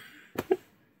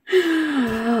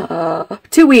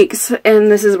 2 weeks,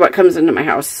 and this is what comes into my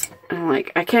house. I'm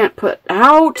like, I can't put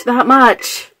out that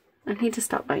much. I need to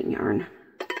stop buying yarn.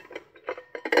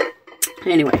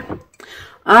 Anyway,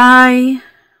 I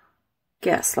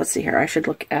guess, let's see here. I should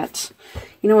look at,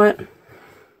 you know what?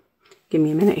 Give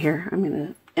me a minute here. I'm going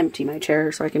to empty my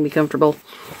chair so I can be comfortable.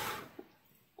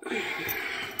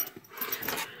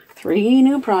 3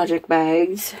 new project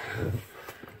bags.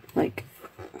 Like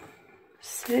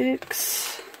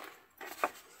 6.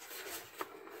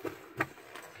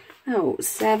 No,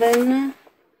 7,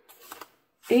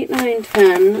 8, 9,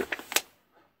 10,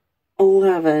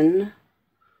 11.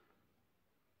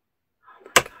 Oh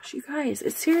my gosh, you guys,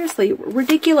 it's seriously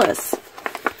ridiculous.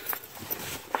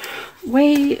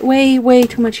 Way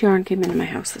too much yarn came into my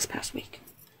house this past week.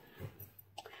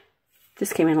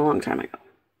 This came in a long time ago.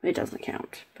 It doesn't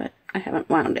count, but I haven't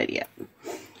wound it yet.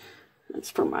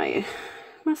 It's for my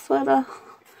sweater.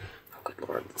 good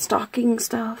Lord. Stocking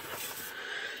stuff.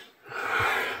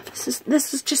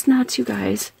 This is just nuts, you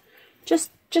guys.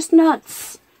 Just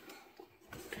nuts.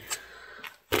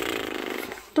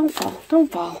 Don't fall.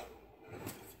 Don't fall.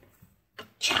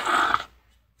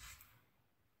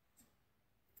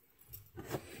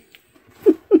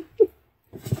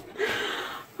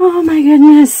 Oh my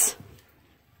goodness.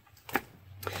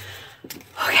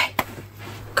 Okay.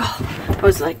 Go. I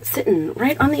was like sitting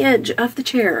right on the edge of the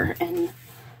chair and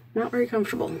not very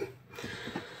comfortable.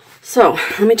 So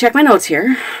let me check my notes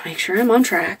here. Make sure I'm on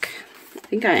track. I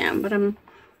think I am, but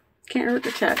can't hurt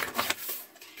to check.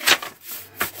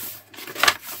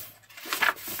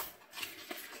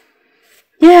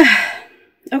 Yeah.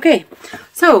 Okay.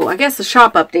 So I guess the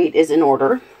shop update is in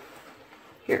order.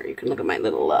 Here, you can look at my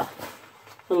little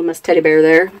Miss Teddy Bear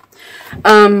there.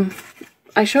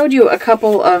 I showed you a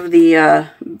couple of the,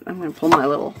 I'm going to pull my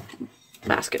little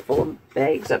basket full of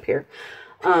bags up here.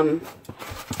 I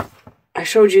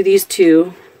showed you these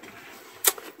two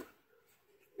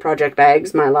project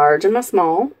bags, my large and my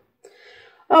small.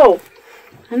 Oh,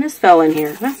 and this fell in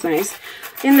here. That's nice.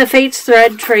 In the Fates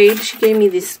thread trade, she gave me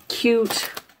this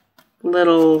cute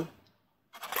little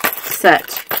set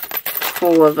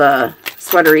full of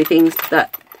sweatery things.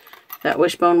 That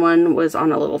Wishbone one was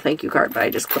on a little thank you card, but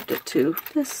I just clipped it to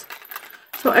this.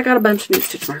 So I got a bunch of new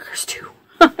stitch markers too.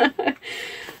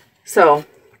 So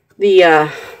the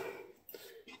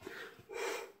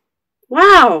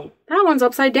wow, that one's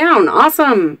upside down.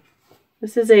 Awesome.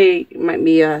 This is might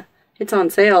be a it's on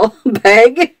sale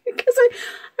bag because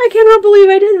I cannot believe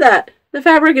I did that. The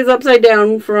fabric is upside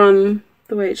down from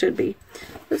the way it should be.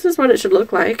 This is what it should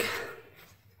look like.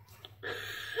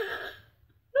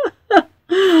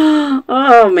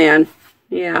 Oh man,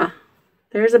 yeah,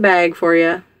 there's a bag for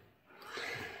you.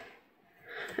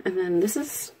 And then this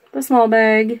is the small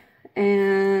bag,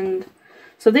 and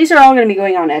so these are all going to be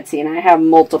going on Etsy, and I have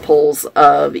multiples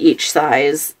of each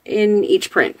size in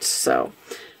each print. So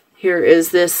here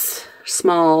is this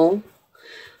small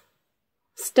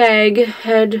stag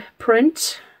head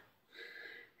print,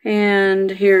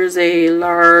 and here's a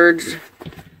large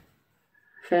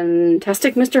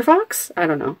Fantastic Mr. Fox. I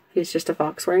don't know. He's just a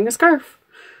fox wearing a scarf.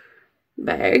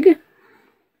 Bag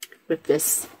with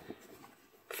this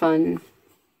fun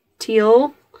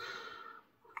teal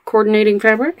coordinating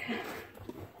fabric.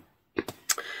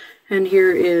 And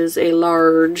here is a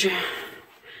large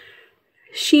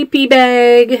sheepy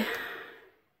bag.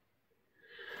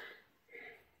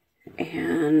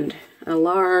 And a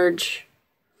large...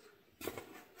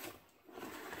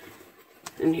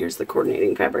 And here's the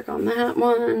coordinating fabric on that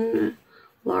one.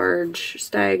 Large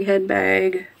stag head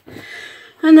bag.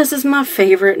 And this is my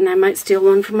favorite, and I might steal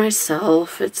one for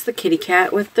myself. It's the kitty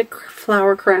cat with the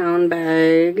flower crown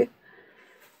bag.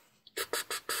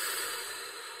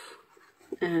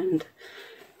 And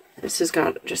this has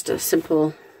got just a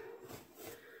simple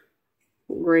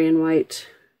gray and white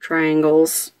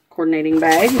triangles coordinating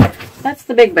bag. That's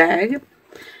the big bag.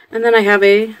 And then I have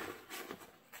a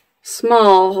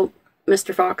small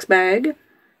Mr. Fox bag,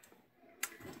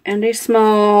 and a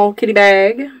small kitty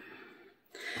bag,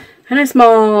 and a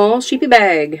small sheepy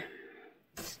bag.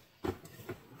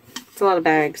 It's a lot of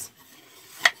bags.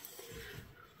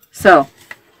 So,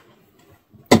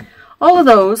 all of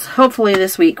those, hopefully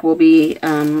this week will be,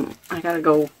 I gotta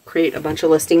go create a bunch of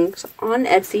listings on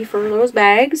Etsy for those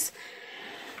bags.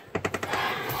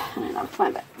 And I'll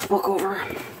find that book over.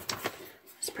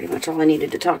 That's pretty much all I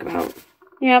needed to talk about.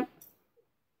 Yep.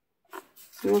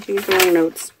 I'm looking for my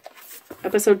notes.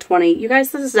 Episode 20. You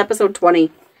guys, this is episode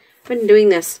 20. I've been doing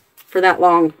this for that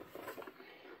long.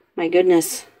 My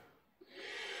goodness.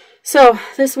 So,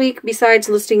 this week, besides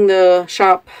listing the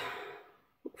shop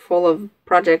full of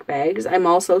project bags, I'm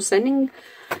also finishing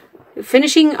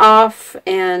off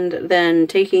and then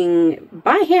taking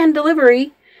by hand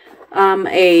delivery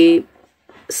a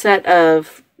set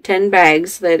of 10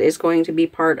 bags that is going to be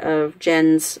part of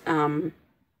Jen's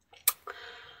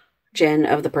Jen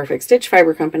of the Perfect Stitch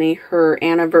Fibre Company,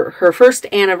 her first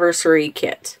anniversary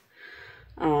kit.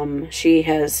 She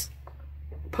has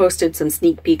posted some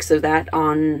sneak peeks of that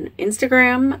on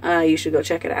Instagram. You should go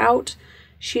check it out.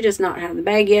 She does not have the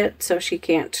bag yet, so she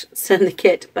can't send the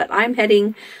kit, but I'm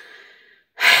going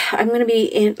to be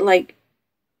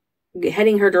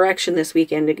heading her direction this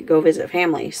weekend to go visit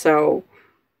family. So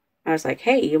I was like,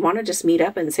 hey, you want to just meet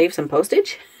up and save some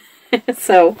postage?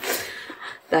 So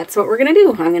that's what we're going to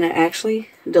do. I'm going to actually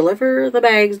deliver the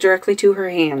bags directly to her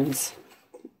hands.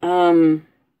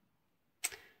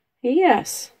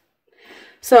 Yes.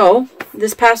 So,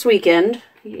 this past weekend,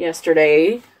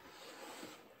 yesterday,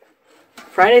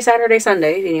 Friday, Saturday,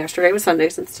 Sunday, and yesterday was Sunday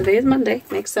since today is Monday.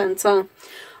 Makes sense, huh?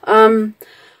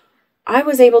 I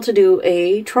was able to do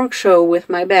a trunk show with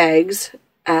my bags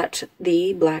at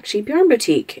the Black Sheep Yarn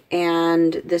Boutique,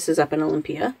 and this is up in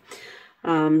Olympia,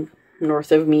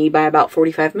 north of me by about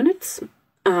 45 minutes.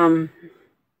 And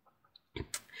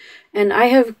I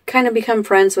have kind of become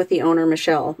friends with the owner,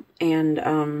 Michelle,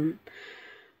 and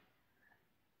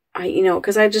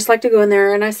because I just like to go in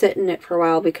there and I sit and knit for a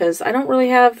while because I don't really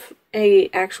have a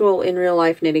actual in real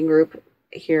life knitting group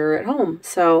here at home.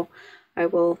 So I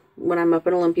will, when I'm up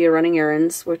in Olympia running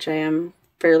errands, which I am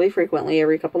fairly frequently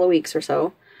every couple of weeks or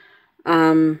so,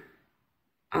 I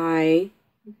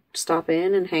stop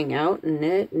in and hang out and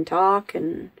knit and talk,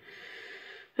 and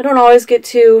I don't always get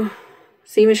to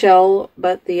see Michelle,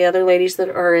 but the other ladies that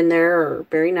are in there are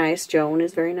very nice. Joan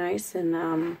is very nice,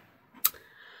 and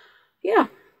yeah.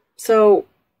 So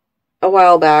a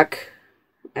while back,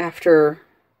 after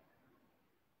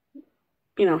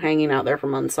hanging out there for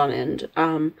months on end,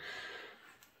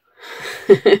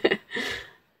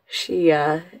 she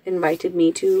invited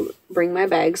me to bring my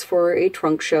bags for a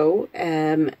trunk show,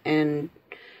 and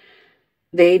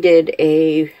they did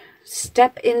a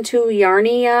Step into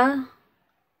Narnia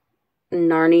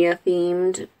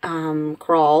themed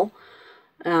crawl,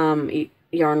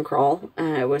 yarn crawl.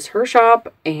 It was her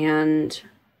shop and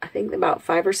I think about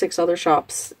 5 or 6 other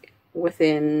shops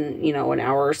within an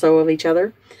hour or so of each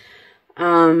other,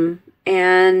 and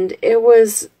it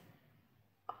was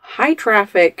high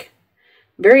traffic,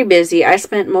 very busy. I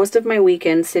spent most of my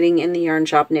weekend sitting in the yarn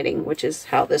shop knitting, which is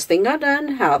how this thing got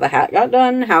done, how the hat got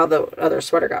done, how the other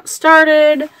sweater got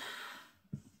started.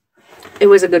 It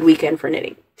was a good weekend for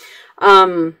knitting.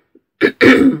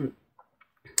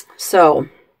 So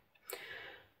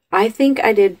I think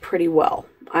I did pretty well.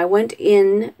 I went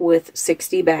in with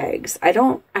 60 bags. I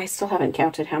still haven't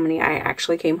counted how many I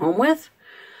actually came home with,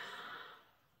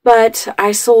 but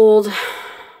I sold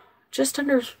just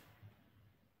under,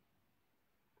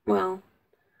 I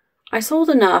sold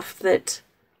enough that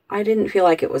I didn't feel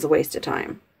like it was a waste of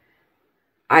time.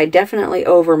 I definitely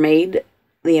overmade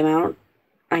the amount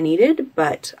I needed,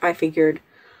 but I figured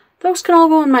those can all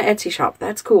go in my Etsy shop.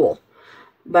 That's cool.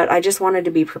 But I just wanted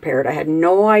to be prepared. I had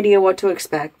no idea what to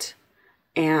expect,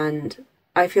 and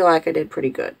I feel like I did pretty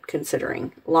good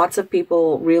considering. Lots of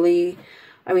people really,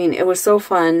 it was so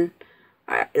fun,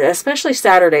 especially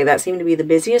Saturday. That seemed to be the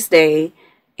busiest day,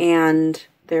 and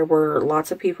there were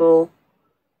lots of people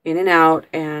in and out,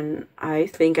 and I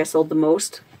think I sold the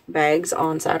most bags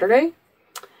on Saturday.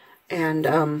 And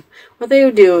what they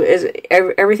would do is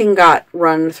everything got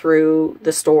run through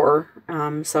the store,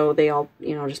 so they all,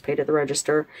 just paid at the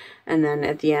register, and then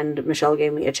at the end, Michelle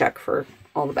gave me a check for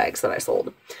all the bags that I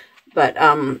sold. But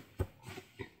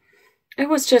it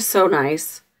was just so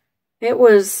nice. It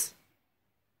was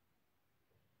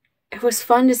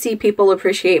fun to see people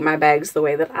appreciate my bags the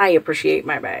way that I appreciate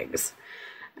my bags,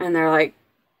 and they're like,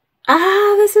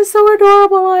 this is so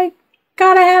adorable, like,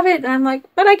 gotta have it. And I'm like,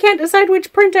 but I can't decide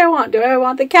which print I want. Do I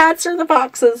want the cats or the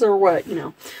foxes or what,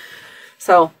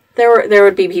 So there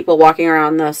would be people walking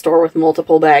around the store with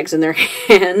multiple bags in their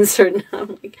hands, and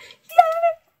I'm like,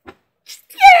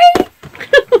 yay!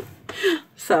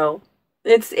 So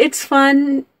it's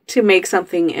fun to make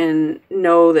something and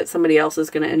know that somebody else is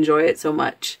going to enjoy it so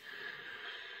much.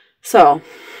 So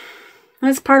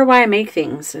that's part of why I make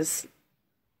things, is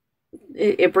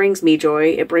it brings me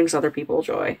joy. It brings other people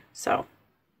joy. So,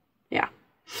 yeah.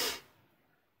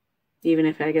 Even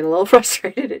if I get a little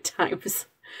frustrated at times.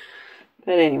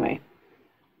 But anyway.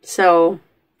 So,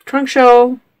 trunk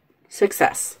show,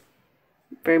 success.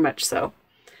 Very much so.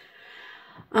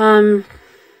 So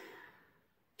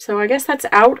I guess that's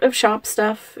out of shop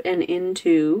stuff and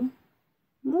into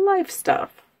the life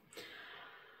stuff.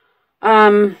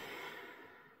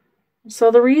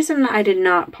 So the reason I did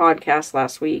not podcast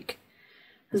last week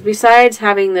is, besides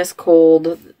having this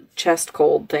chest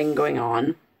cold thing going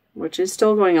on, which is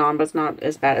still going on, but it's not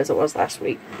as bad as it was last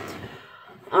week.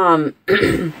 I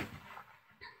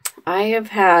have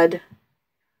had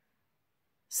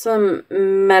some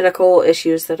medical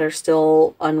issues that are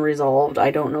still unresolved.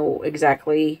 I don't know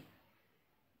exactly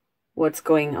what's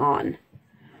going on.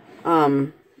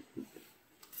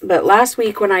 But last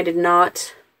week when I did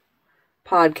not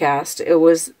podcast, it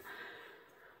was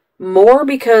more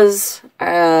because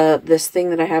this thing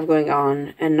that I have going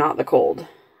on and not the cold.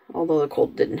 Although the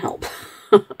cold didn't help.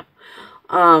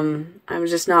 I'm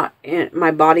just not,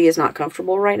 my body is not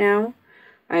comfortable right now.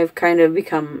 I've kind of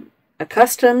become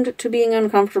accustomed to being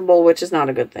uncomfortable, which is not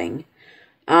a good thing.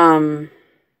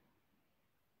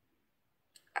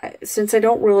 Since I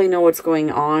don't really know what's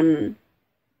going on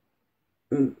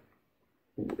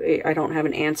I don't have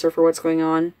an answer for what's going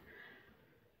on.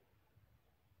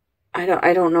 I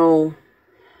don't know.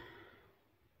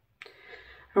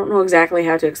 I don't know exactly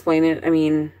how to explain it. I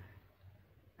mean,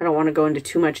 I don't want to go into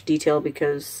too much detail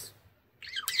because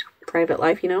private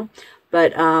life, you know.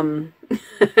 But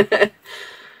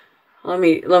let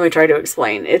me try to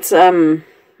explain. It's 2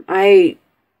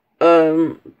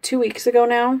 weeks ago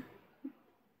now.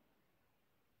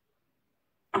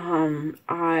 On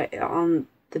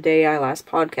the day I last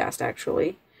podcast,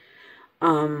 actually,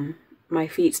 my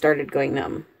feet started going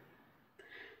numb.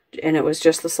 And it was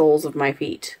just the soles of my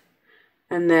feet.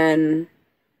 And then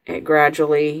it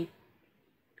gradually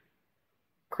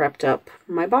crept up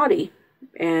my body.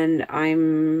 And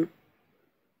I'm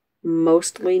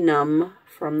mostly numb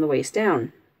from the waist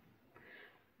down.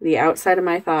 The outside of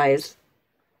my thighs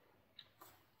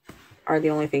are the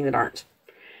only thing that aren't.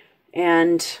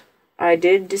 And I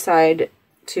did decide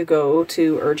to go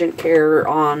to urgent care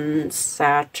on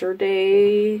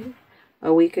Saturday,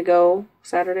 a week ago,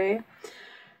 Saturday.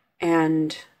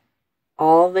 And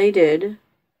all they did,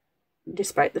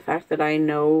 despite the fact that I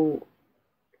know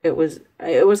it was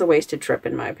a wasted trip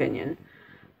in my opinion,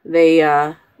 they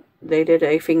did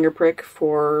a finger prick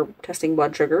for testing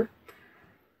blood sugar,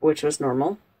 which was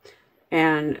normal,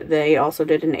 and they also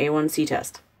did an A1C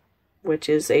test, which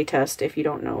is a test, if you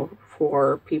don't know,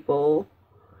 for people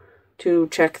to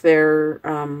check their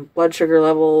blood sugar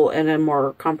level in a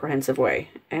more comprehensive way.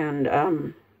 And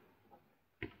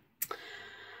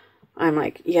I'm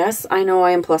like, yes, I know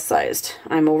I am plus sized.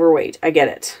 I'm overweight. I get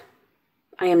it.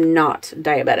 I am not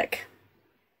diabetic.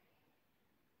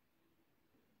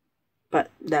 But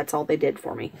that's all they did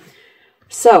for me.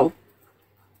 So,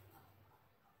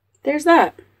 there's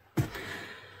that.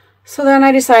 So then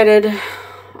I decided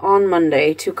on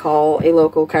Monday to call a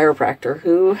local chiropractor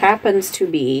who happens to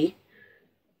be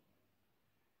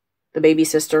the baby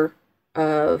sister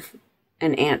of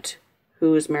an aunt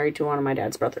who is married to one of my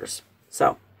dad's brothers.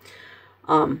 So,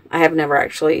 I have never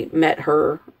actually met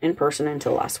her in person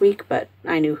until last week, but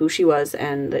I knew who she was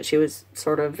and that she was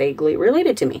sort of vaguely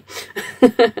related to me.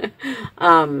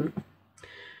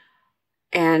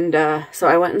 So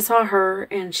I went and saw her,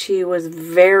 and she was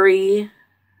very,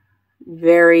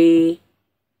 very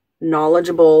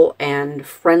knowledgeable and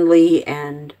friendly,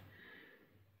 and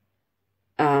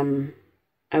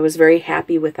I was very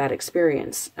happy with that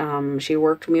experience. She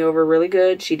worked me over really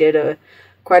good. She did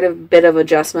quite a bit of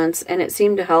adjustments, and it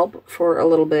seemed to help for a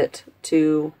little bit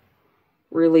to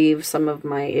relieve some of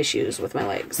my issues with my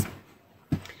legs.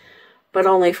 But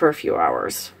only for a few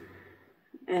hours.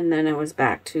 And then it was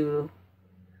back to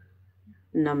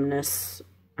numbness.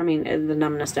 I mean, the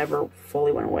numbness never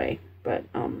fully went away, but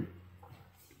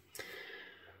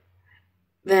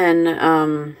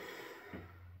then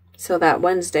so that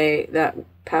Wednesday,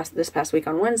 this past week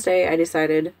on Wednesday, I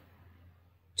decided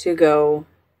to go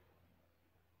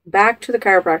back to the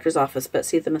chiropractor's office, but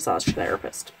see the massage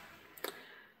therapist.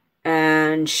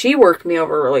 And she worked me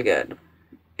over really good.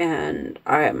 And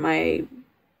my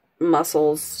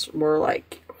muscles were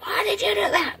like, why did you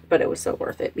do that? But it was so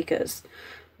worth it because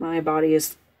my body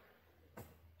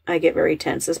I get very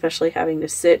tense, especially having to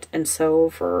sit and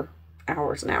sew for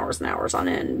hours and hours and hours on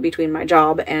end between my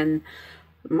job and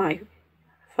my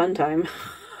fun time.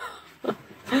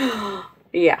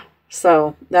 Yeah,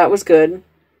 so that was good.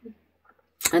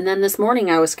 And then this morning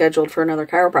I was scheduled for another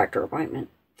chiropractor appointment.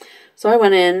 So I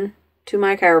went in to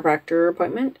my chiropractor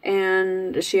appointment,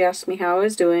 and she asked me how I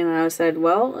was doing, and I said,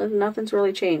 well, nothing's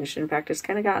really changed. In fact, it's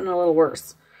kind of gotten a little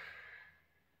worse.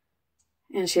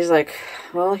 And she's like,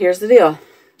 well, here's the deal.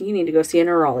 You need to go see a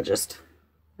neurologist.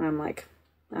 And I'm like,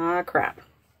 ah, crap.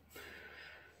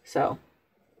 So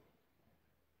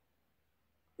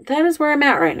that is where I'm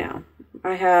at right now.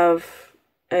 I have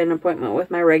an appointment with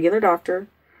my regular doctor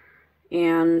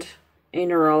and a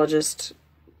neurologist,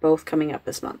 both coming up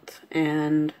this month.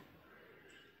 And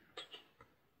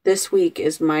this week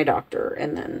is my doctor,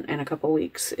 and then in a couple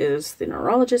weeks is the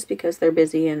neurologist because they're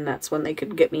busy, and that's when they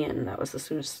could get me in. That was as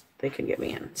soon as they could get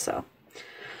me in. So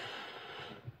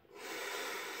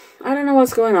I don't know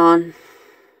what's going on.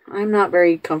 I'm not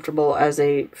very comfortable as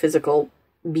a physical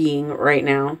being right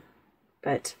now,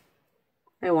 but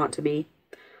I want to be.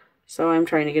 So I'm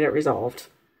trying to get it resolved.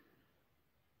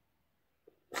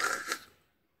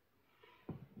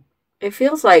 It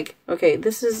feels like, okay,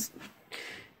 this is,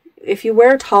 if you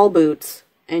wear tall boots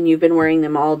and you've been wearing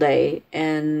them all day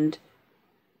and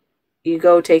you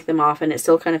go take them off and it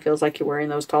still kind of feels like you're wearing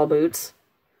those tall boots.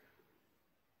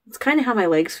 It's kind of how my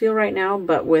legs feel right now,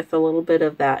 but with a little bit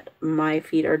of that, my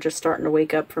feet are just starting to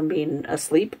wake up from being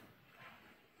asleep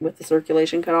with the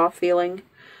circulation cut off feeling.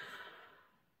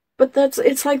 But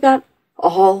it's like that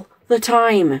all the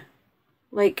time.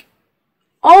 Like,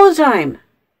 all the time.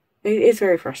 It's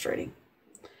very frustrating.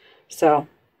 So,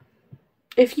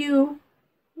 if you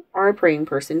are a praying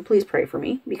person, please pray for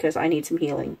me, because I need some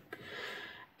healing.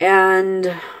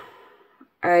 And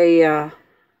yeah.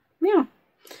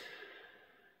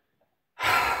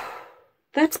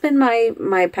 That's been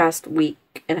my past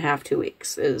week and a half, 2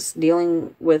 weeks, is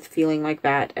dealing with feeling like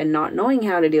that and not knowing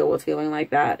how to deal with feeling like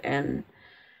that. And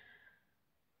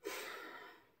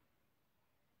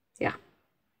yeah.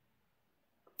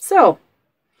 So,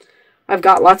 I've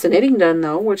got lots of knitting done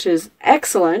though, which is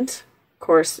excellent. Of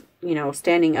course, you know,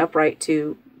 standing upright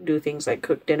to do things like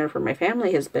cook dinner for my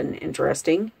family has been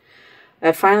interesting.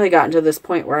 I've finally gotten to this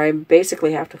point where I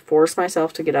basically have to force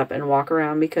myself to get up and walk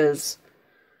around, because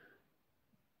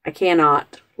I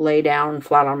cannot lay down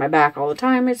flat on my back all the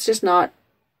time. It's just not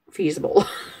feasible.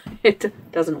 It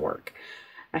doesn't work.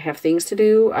 I have things to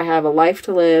do. I have a life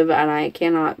to live, and I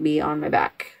cannot be on my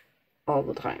back all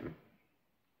the time.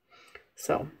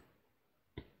 So,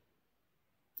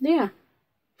 yeah.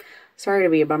 Sorry to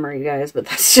be a bummer, you guys, but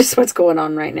that's just what's going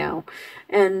on right now.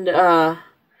 And I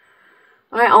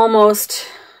almost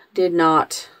did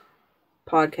not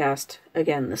podcast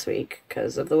again this week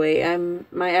because of the way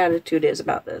my attitude is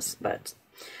about this, but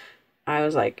I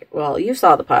was like, well, you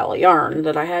saw the pile of yarn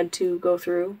that I had to go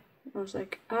through. I was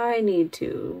like, I need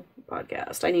to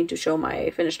podcast. I need to show my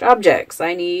finished objects.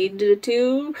 I need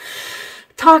to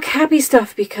talk happy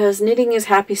stuff, because knitting is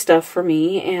happy stuff for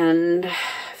me and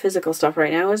physical stuff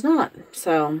right now is not.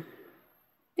 So,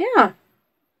 yeah.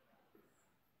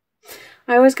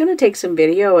 I was going to take some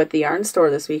video at the yarn store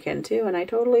this weekend too, and I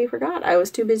totally forgot. I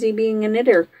was too busy being a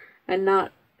knitter and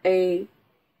not a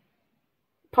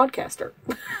podcaster.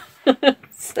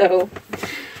 So,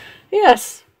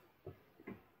 yes.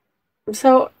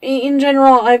 So, in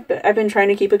general, I've been trying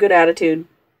to keep a good attitude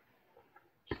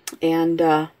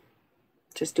and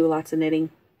just do lots of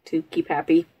knitting to keep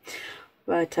happy.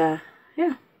 But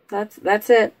yeah, that's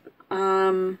it.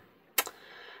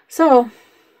 So,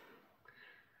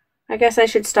 I guess I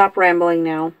should stop rambling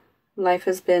now. Life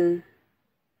has been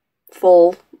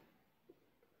full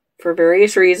for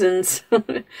various reasons.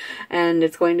 And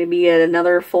it's going to be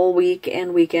another full week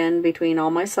and weekend between all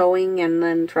my sewing and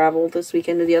then travel this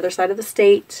weekend to the other side of the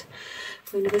state.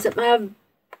 I'm going to visit my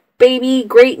baby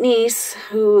great niece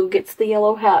who gets the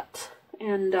yellow hat.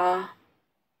 And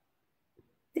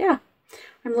yeah,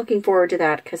 I'm looking forward to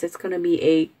that because it's going to be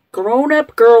a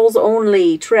grown-up girls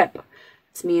only trip.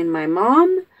 It's me and my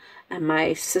mom and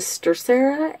my sister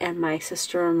Sarah and my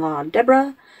sister-in-law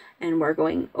Deborah, and we're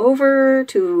going over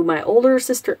to my older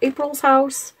sister April's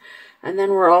house, and then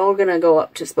we're all gonna go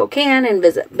up to Spokane and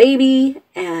visit baby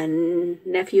and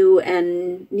nephew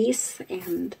and niece,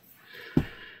 and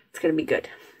it's gonna be good.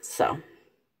 So,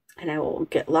 and I will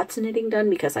get lots of knitting done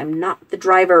because I'm not the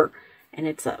driver, and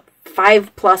it's a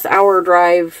 5+ hour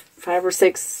drive, 5 or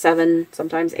 6, 7,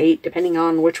 sometimes 8, depending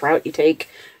on which route you take,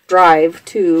 drive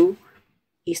to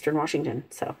Eastern Washington.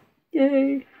 So,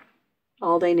 yay!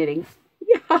 All day knitting.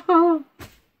 Yeah!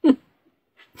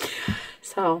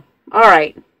 So,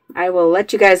 alright. I will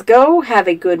let you guys go. Have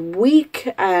a good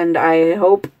week, and I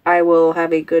hope I will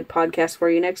have a good podcast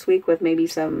for you next week with maybe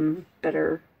some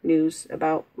better news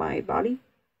about my body.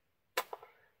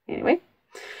 Anyway,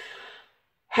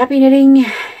 happy knitting,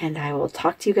 and I will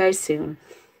talk to you guys soon.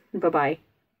 Bye-bye.